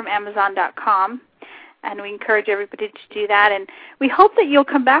straight from Amazon.com. And we encourage everybody to do that. And we hope that you'll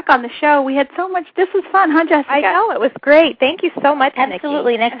come back on the show. We had so much. This was fun, huh, Jessica? I know. It was great. Thank you so much,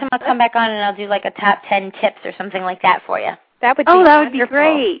 Absolutely. Nikki. Next time I'll come back on and I'll do like a top 10 tips or something like that for you. That would be wonderful. Be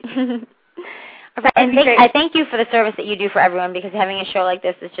great. I thank you for the service that you do for everyone, because having a show like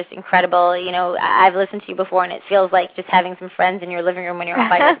this is just incredible. I've listened to you before, and it feels like just having some friends in your living room when you're all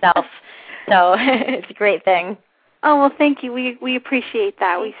by yourself. So it's a great thing. Oh, well, thank you. We appreciate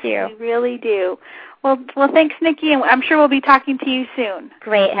that. Thank you. We really do. Well, thanks, Nikki, and I'm sure we'll be talking to you soon.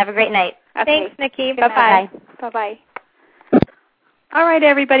 Great. Have a great night. Okay. Thanks, Nikki. Bye-bye. Bye-bye. All right,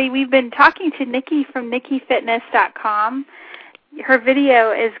 everybody. We've been talking to Nikki from NikkiFitness.com. Her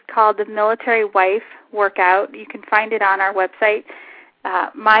video is called The Military Wife Workout. You can find it on our website.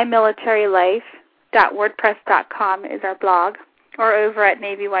 mymilitarylife.wordpress.com is our blog, or over at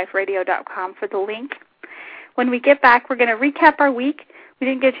NavyWifeRadio.com for the link. When we get back, we're going to recap our week. We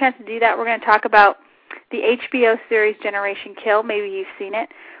didn't get a chance to do that. We're going to talk about the HBO series Generation Kill. Maybe you've seen it.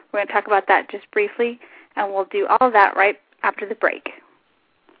 We're going to talk about that just briefly, and we'll do all of that right after the break.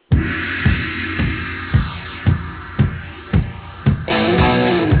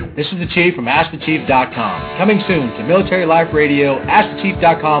 This is the Chief from AskTheChief.com. Coming soon to Military Life Radio,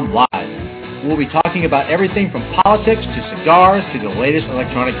 AskTheChief.com Live. We'll be talking about everything from politics to cigars to the latest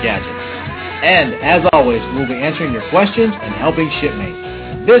electronic gadgets. And, as always, we'll be answering your questions and helping shipmates.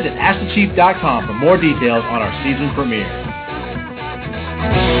 Visit AskTheChief.com for more details on our season premiere.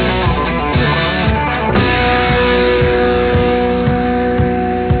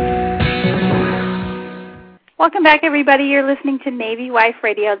 Welcome back, everybody. You're listening to Navy Wife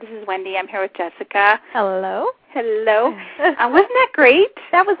Radio. This is Wendy. I'm here with Jessica. Hello. Hello. Wasn't that great?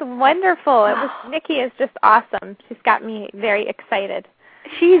 That was wonderful. Nikki is just awesome. She's got me very excited.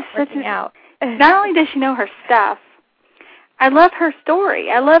 She's working out. Not only does she know her stuff, I love her story.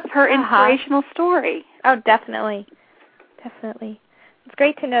 I love her inspirational story. Oh, definitely. Definitely. It's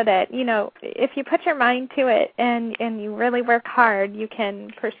great to know that, if you put your mind to it and you really work hard, you can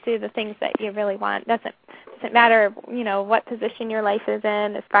pursue the things that you really want. Doesn't matter, what position your life is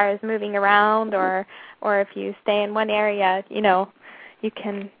in as far as moving around or if you stay in one area, you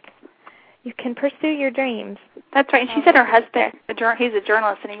can pursue your dreams. That's right. And she said her husband, he's a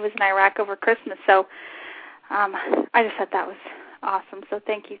journalist, and he was in Iraq over Christmas. So I just thought that was awesome. So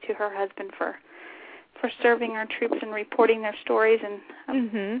thank you to her husband for serving our troops and reporting their stories. And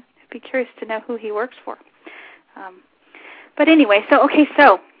I'd be curious to know who he works for. But anyway, so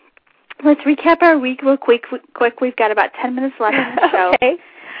let's recap our week real quick. We've got about 10 minutes left in the show. Okay.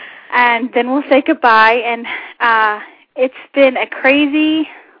 And then we'll say goodbye. And it's been a crazy,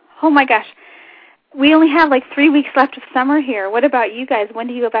 oh my gosh, we only have like 3 weeks left of summer here. What about you guys? When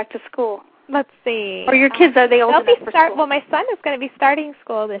do you go back to school? Let's see. Or your kids, are they old enough for school? Well, my son is going to be starting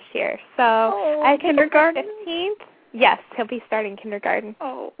school this year. So kindergarten? 15th. Yes, he'll be starting kindergarten.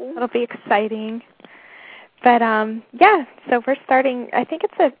 Oh. It'll be exciting. But, so we're starting, I think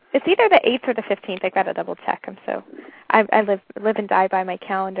it's either the 8th or the 15th. I've got to double check them. So I live and die by my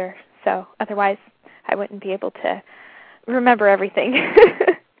calendar. So otherwise I wouldn't be able to remember everything.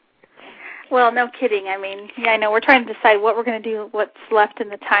 Well, no kidding. I mean, I know we're trying to decide what we're going to do, what's left in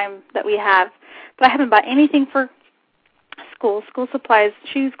the time that we have. But I haven't bought anything for school supplies,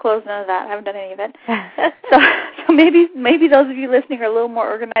 shoes, clothes, none of that. I haven't done any of it. so maybe those of you listening are a little more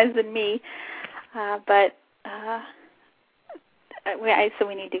organized than me. So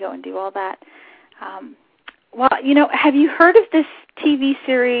we need to go and do all that. Well, have you heard of this TV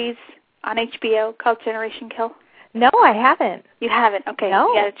series on HBO called Generation Kill? No, I haven't. You haven't? Okay, no.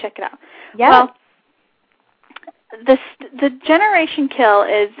 You got to check it out. Yeah. Well, the Generation Kill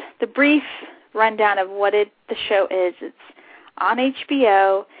is the brief rundown of what the show is. It's on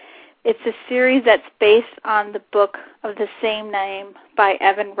HBO. It's a series that's based on the book of the same name by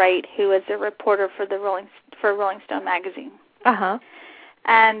Evan Wright, who is a reporter for Rolling Stone magazine.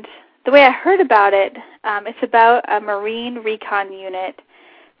 And the way I heard about it, it's about a Marine recon unit.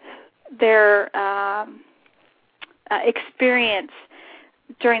 Their experience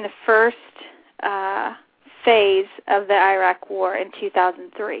during the first phase of the Iraq War in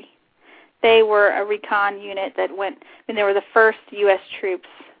 2003. They were a recon unit that they were the first U.S. troops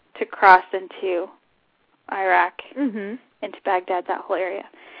to cross into Iraq, into Baghdad, that whole area.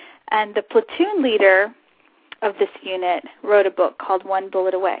 And the platoon leader of this unit wrote a book called One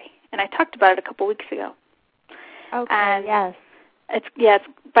Bullet Away. And I talked about it a couple weeks ago. Okay, and yes. It's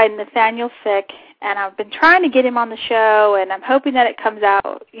by Nathaniel Fick, and I've been trying to get him on the show, and I'm hoping that it comes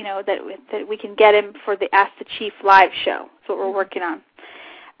out, that we can get him for the Ask the Chief live show. That's what we're working on.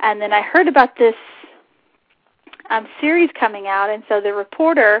 And then I heard about this series coming out, and so the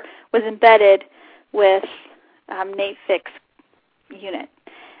reporter was embedded with Nate Fick's unit.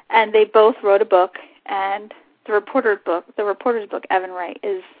 And they both wrote a book, and the reporter's book, Evan Wright,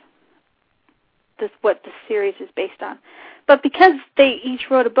 is what the series is based on. But because they each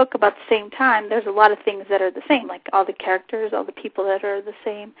wrote a book about the same time, there's a lot of things that are the same, like all the characters, all the people that are the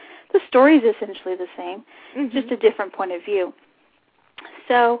same. The story is essentially the same, just a different point of view.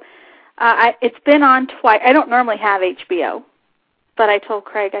 So it's been on twice. I don't normally have HBO, but I told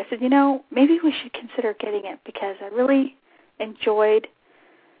Craig, I said, maybe we should consider getting it because I really enjoyed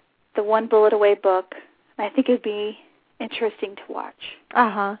the One Bullet Away book, and I think it would be interesting to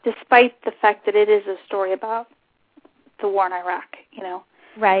watch, despite the fact that it is a story about the war in Iraq,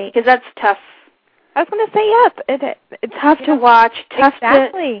 Right. Because that's tough. I was going to say, it's tough to watch, tough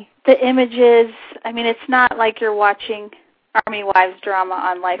exactly. The images. I mean, it's not like you're watching Army Wives drama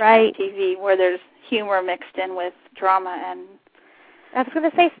on Lifetime TV where there's humor mixed in with drama. And I was going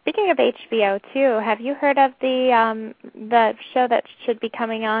to say, speaking of HBO, too, have you heard of the show that should be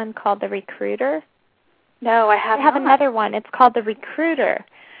coming on called The Recruiter? No, I haven't. I have another one. It's called The Recruiter.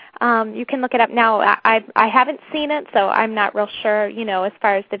 You can look it up now. I haven't seen it, so I'm not real sure, as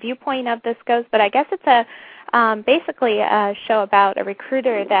far as the viewpoint of this goes. But I guess it's basically a show about a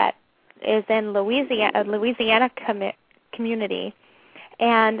recruiter that is in Louisiana community,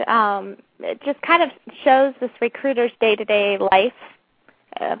 and it just kind of shows this recruiter's day-to-day life,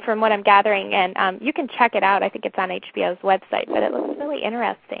 from what I'm gathering. And you can check it out. I think it's on HBO's website, but it looks really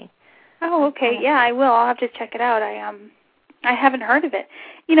interesting. Oh, okay. Yeah, I will. I'll have to check it out. I haven't heard of it.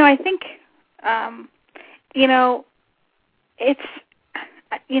 I think it's,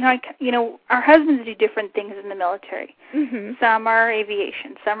 our husbands do different things in the military. Mm-hmm. Some are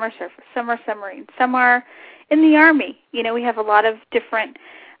aviation, some are surface, some are submarine, some are in the Army. We have a lot of different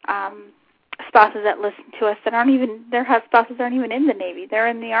spouses that listen to us that their spouses aren't even in the Navy. They're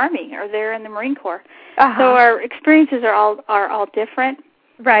in the Army or they're in the Marine Corps. Uh-huh. So our experiences are all different.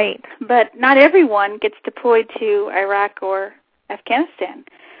 Right. But not everyone gets deployed to Iraq or Afghanistan.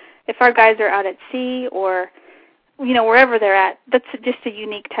 If our guys are out at sea or wherever they're at, that's just a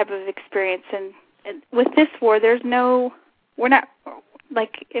unique type of experience. And with this war, we're not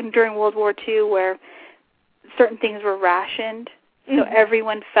like during World War II where certain things were rationed, so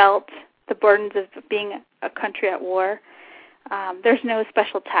everyone felt the burdens of being a country at war. There's no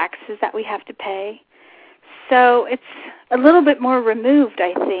special taxes that we have to pay. So it's a little bit more removed,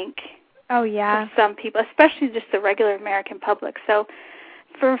 I think. Oh, yeah. For some people, especially just the regular American public. So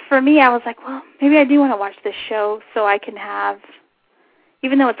for me, I was like, well, maybe I do want to watch this show so I can have,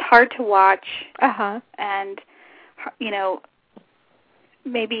 even though it's hard to watch, and,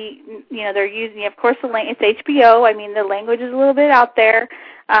 maybe, they're using, of course, it's HBO. I mean, the language is a little bit out there.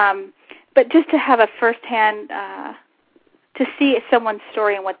 But just to have a firsthand, to see someone's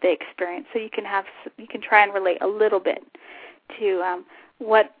story and what they experience, so you can try and relate a little bit to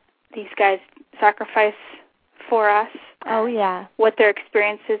what these guys sacrifice for us. Oh, yeah. What their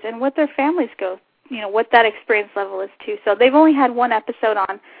experience is and what their families go, what that experience level is too. So they've only had one episode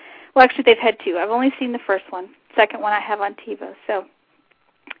on. Well, actually, they've had two. I've only seen the first one. Second one I have on TiVo. So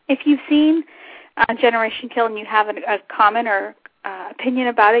if you've seen Generation Kill and you have a comment or opinion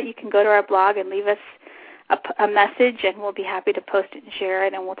about it, you can go to our blog and leave us a message, and we'll be happy to post it and share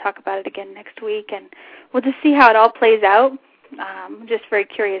it, and we'll talk about it again next week, and we'll just see how it all plays out. I'm just very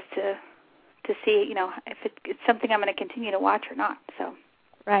curious to see, if it's something I'm going to continue to watch or not. So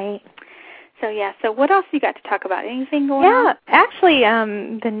right. So yeah. So what else you got to talk about? Anything going on? Yeah, actually,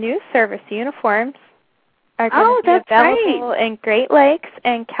 the news service uniforms are going to be available in Great Lakes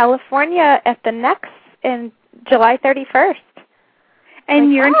and California at the next in July 31st.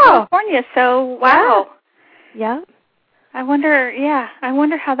 And you're in California, so wow. Yeah. I wonder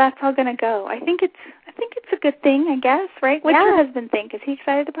how that's all going to go. I think it's a good thing, I guess, right? What's your husband think? Is he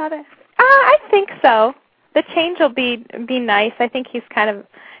excited about it? I think so. The change will be nice. I think he's kind of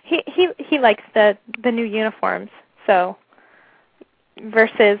he likes the new uniforms, so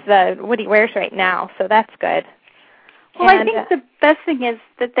versus what he wears right now. So that's good. Well, I think the best thing is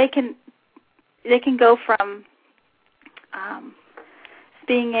that they can go from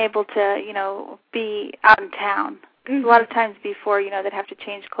being able to be out in town. A lot of times before, they'd have to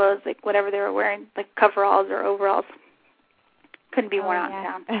change clothes, like whatever they were wearing, like coveralls or overalls, couldn't be worn out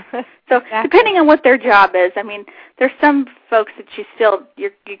in town. So depending on what their job is, I mean, there's some folks that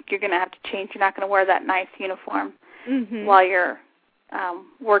you're going to have to change. You're not going to wear that nice uniform while you're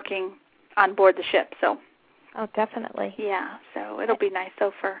working on board the ship. So. Oh, definitely. Yeah. So it'll be nice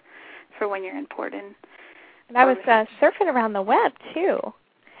though for when you're in port. And I was surfing around the web too,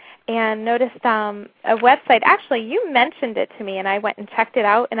 and noticed a website. Actually, you mentioned it to me, and I went and checked it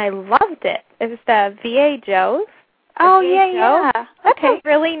out, and I loved it. It was the VA Joe's. Oh, yeah. That's a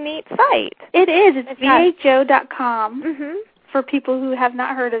really neat site. It is. It's vajoe.com for people who have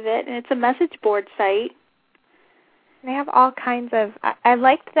not heard of it, and it's a message board site. They have all kinds of, I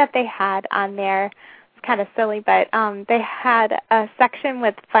liked that they had on there, it's kind of silly, but they had a section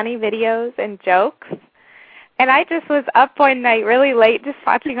with funny videos and jokes. And I just was up one night really late just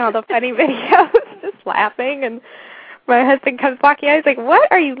watching all the funny videos, just laughing, and my husband comes walking out. He's like,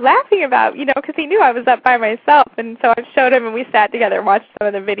 "What are you laughing about?" Because he knew I was up by myself. And so I showed him, and we sat together and watched some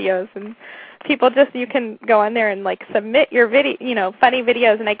of the videos. And people you can go on there and, submit your video, funny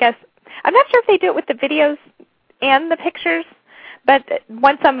videos. And I guess, I'm not sure if they do it with the videos and the pictures, but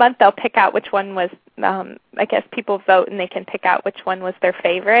once a month they'll pick out which one was, I guess people vote, and they can pick out which one was their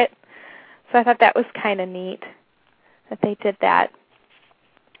favorite. So I thought that was kind of neat that they did that.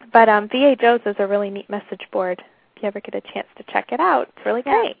 But VA Joe's is a really neat message board. If you ever get a chance to check it out, it's really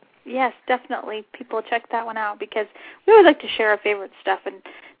great. Yes, definitely. People check that one out because we always like to share our favorite stuff. And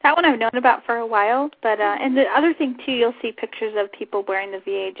that one I've known about for a while. But and the other thing, too, you'll see pictures of people wearing the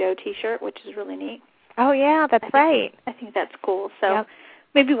VA Joe T-shirt, which is really neat. Oh, yeah, that's right. I think that's cool. So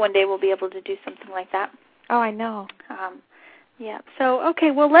maybe one day we'll be able to do something like that. Oh, I know. Yeah. So,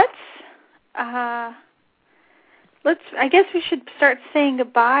 okay, well, I guess we should start saying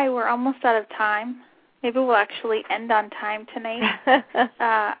goodbye. We're almost out of time. Maybe we'll actually end on time tonight.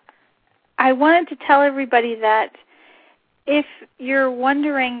 I wanted to tell everybody that if you're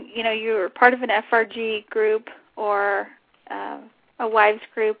wondering, you're part of an FRG group or a a wives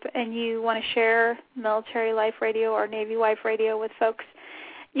group and you want to share Military Life Radio or Navy Wife Radio with folks,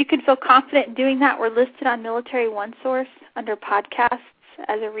 you can feel confident in doing that. We're listed on Military OneSource under podcasts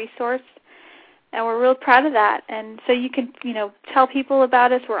as a resource, and we're real proud of that. And so you can, tell people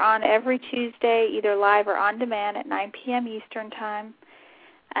about us. We're on every Tuesday, either live or on demand at 9 p.m. Eastern Time.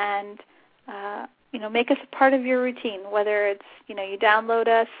 And, make us a part of your routine, whether it's, you download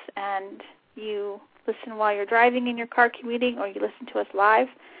us and you listen while you're driving in your car commuting or you listen to us live.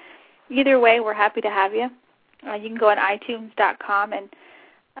 Either way, we're happy to have you. You can go on iTunes.com and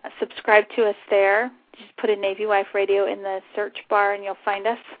subscribe to us there. Just put in Navy Wife Radio in the search bar and you'll find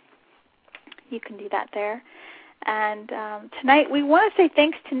us. You can do that there. And tonight we want to say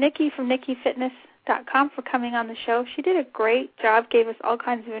thanks to Nikki from NikkiFitness.com for coming on the show. She did a great job, gave us all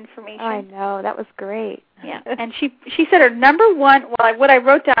kinds of information. I know, that was great. Yeah, and she said her number one, what I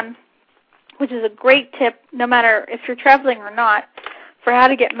wrote down, which is a great tip, no matter if you're traveling or not, for how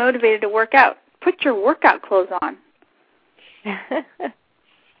to get motivated to work out. Put your workout clothes on.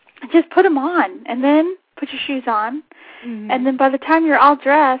 Just put them on, and then put your shoes on, and then by the time you're all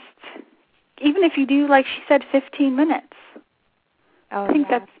dressed, even if you do, like she said, 15 minutes. I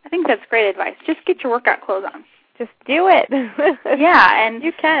think that's great advice. Just get your workout clothes on. Just do it. Yeah, and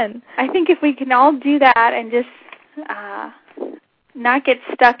you can. I think if we can all do that and just not get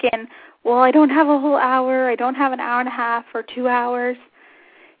stuck in, well, I don't have a whole hour, I don't have an hour and a half or 2 hours.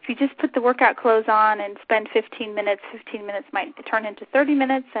 If you just put the workout clothes on and spend 15 minutes might turn into 30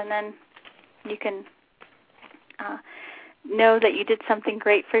 minutes, and then you can know that you did something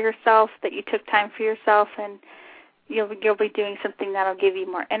great for yourself, that you took time for yourself, and you'll be doing something that'll give you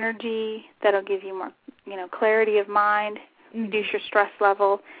more energy, that'll give you more, clarity of mind, reduce your stress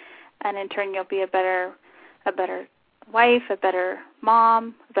level, and in turn you'll be a better wife, a better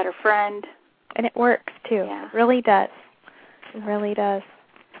mom, a better friend. And it works too. Yeah. It really does. It really does.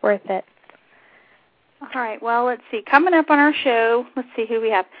 It's worth it. All right. Well, let's see. Coming up on our show, let's see who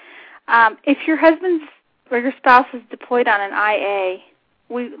we have. If your husband's or your spouse is deployed on an IA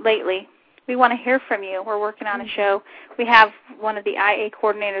we want to hear from you. We're working on a show. We have one of the IA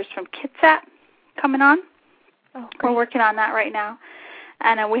coordinators from Kitsap coming on. Oh, we're working on that right now.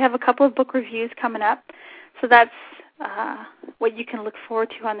 And we have a couple of book reviews coming up. So that's what you can look forward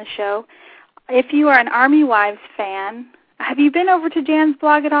to on the show. If you are an Army Wives fan, have you been over to Jan's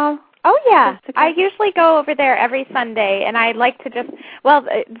blog at all? Oh, yeah. I usually go over there every Sunday, and I like to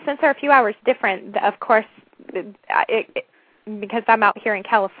since they're a few hours different, of course, because I'm out here in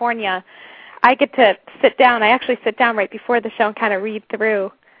California, I get to sit down. I actually sit down right before the show and kind of read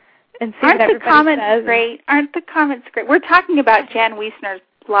through and see what everybody says. Aren't the comments great? We're talking about Jan Wiesner's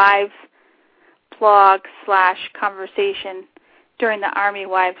live blog / conversation during the Army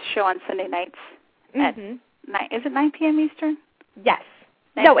Wives show on Sunday nights. At is it 9 p.m. Eastern? Yes.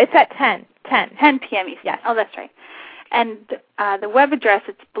 No, it's at 10 p.m. Eastern. Yes. Oh, that's right. And the web address,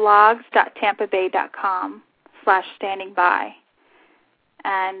 it's blogs.tampabay.com/standingby.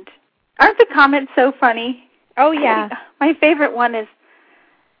 And aren't the comments so funny? Oh, yeah. My favorite one is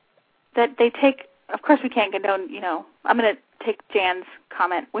that they take, of course we can't condone, I'm going to take Jan's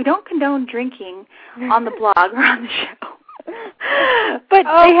comment. We don't condone drinking on the blog or on the show. But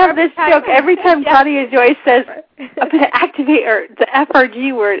they have this joke every time Claudia Joyce says, I'm going to activate, or the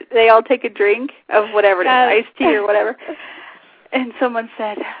FRG word, they all take a drink of whatever it is, iced tea or whatever. And someone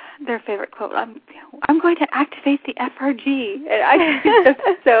said, their favorite quote, I'm going to activate the FRG. And I think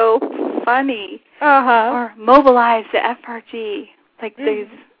that's so funny. Or mobilize the FRG. Like these.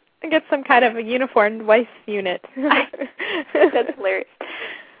 Get some kind of a uniformed wife unit. That's hilarious.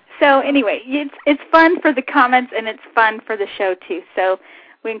 So anyway, it's fun for the comments and it's fun for the show too. So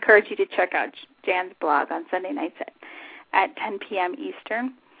we encourage you to check out Jan's blog on Sunday nights at 10 p.m.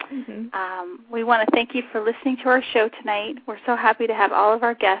 Eastern. We want to thank you for listening to our show tonight. We're so happy to have all of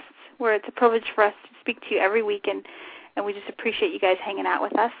our guests. It's a privilege for us to speak to you every week, and we just appreciate you guys hanging out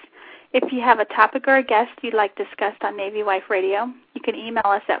with us. If you have a topic or a guest you'd like discussed on Navy Wife Radio, you can email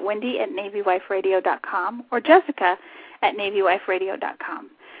us at wendy@navywiferadio.com or jessica@navywiferadio.com.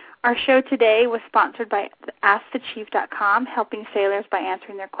 Our show today was sponsored by AskTheChief.com, helping sailors by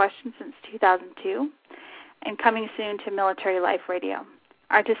answering their questions since 2002, and coming soon to Military Life Radio.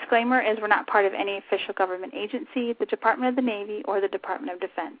 Our disclaimer is we're not part of any official government agency, the Department of the Navy, or the Department of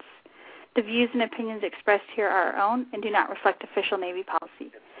Defense. The views and opinions expressed here are our own and do not reflect official Navy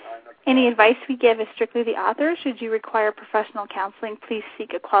policy. Any advice we give is strictly the author. Should you require professional counseling, please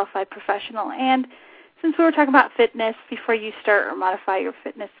seek a qualified professional. And since we were talking about fitness, before you start or modify your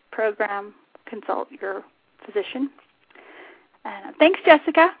fitness program, consult your physician. And thanks,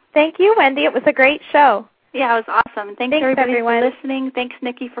 Jessica. Thank you, Wendy. It was a great show. Yeah, it was awesome. Thanks everybody for listening. Thanks,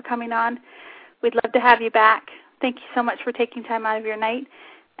 Nikki, for coming on. We'd love to have you back. Thank you so much for taking time out of your night.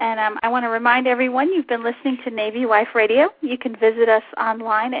 And I want to remind everyone you've been listening to Navy Wife Radio. You can visit us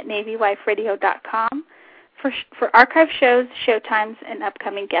online at NavyWifeRadio.com for archive shows, show times, and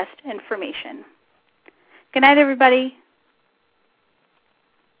upcoming guest information. Good night, everybody.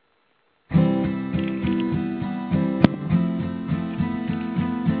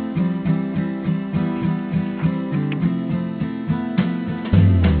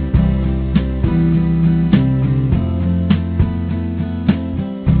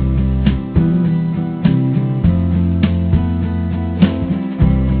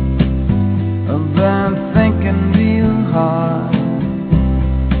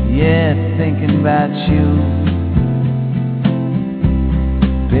 Thinking about you,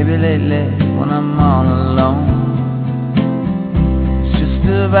 baby, lately when I'm all alone, it's just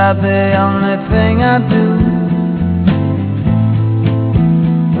about the only thing I do.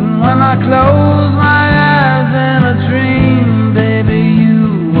 And when I close my eyes in a dream, baby,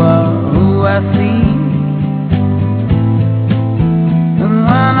 you are who I see. And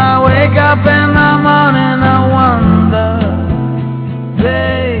when I wake up and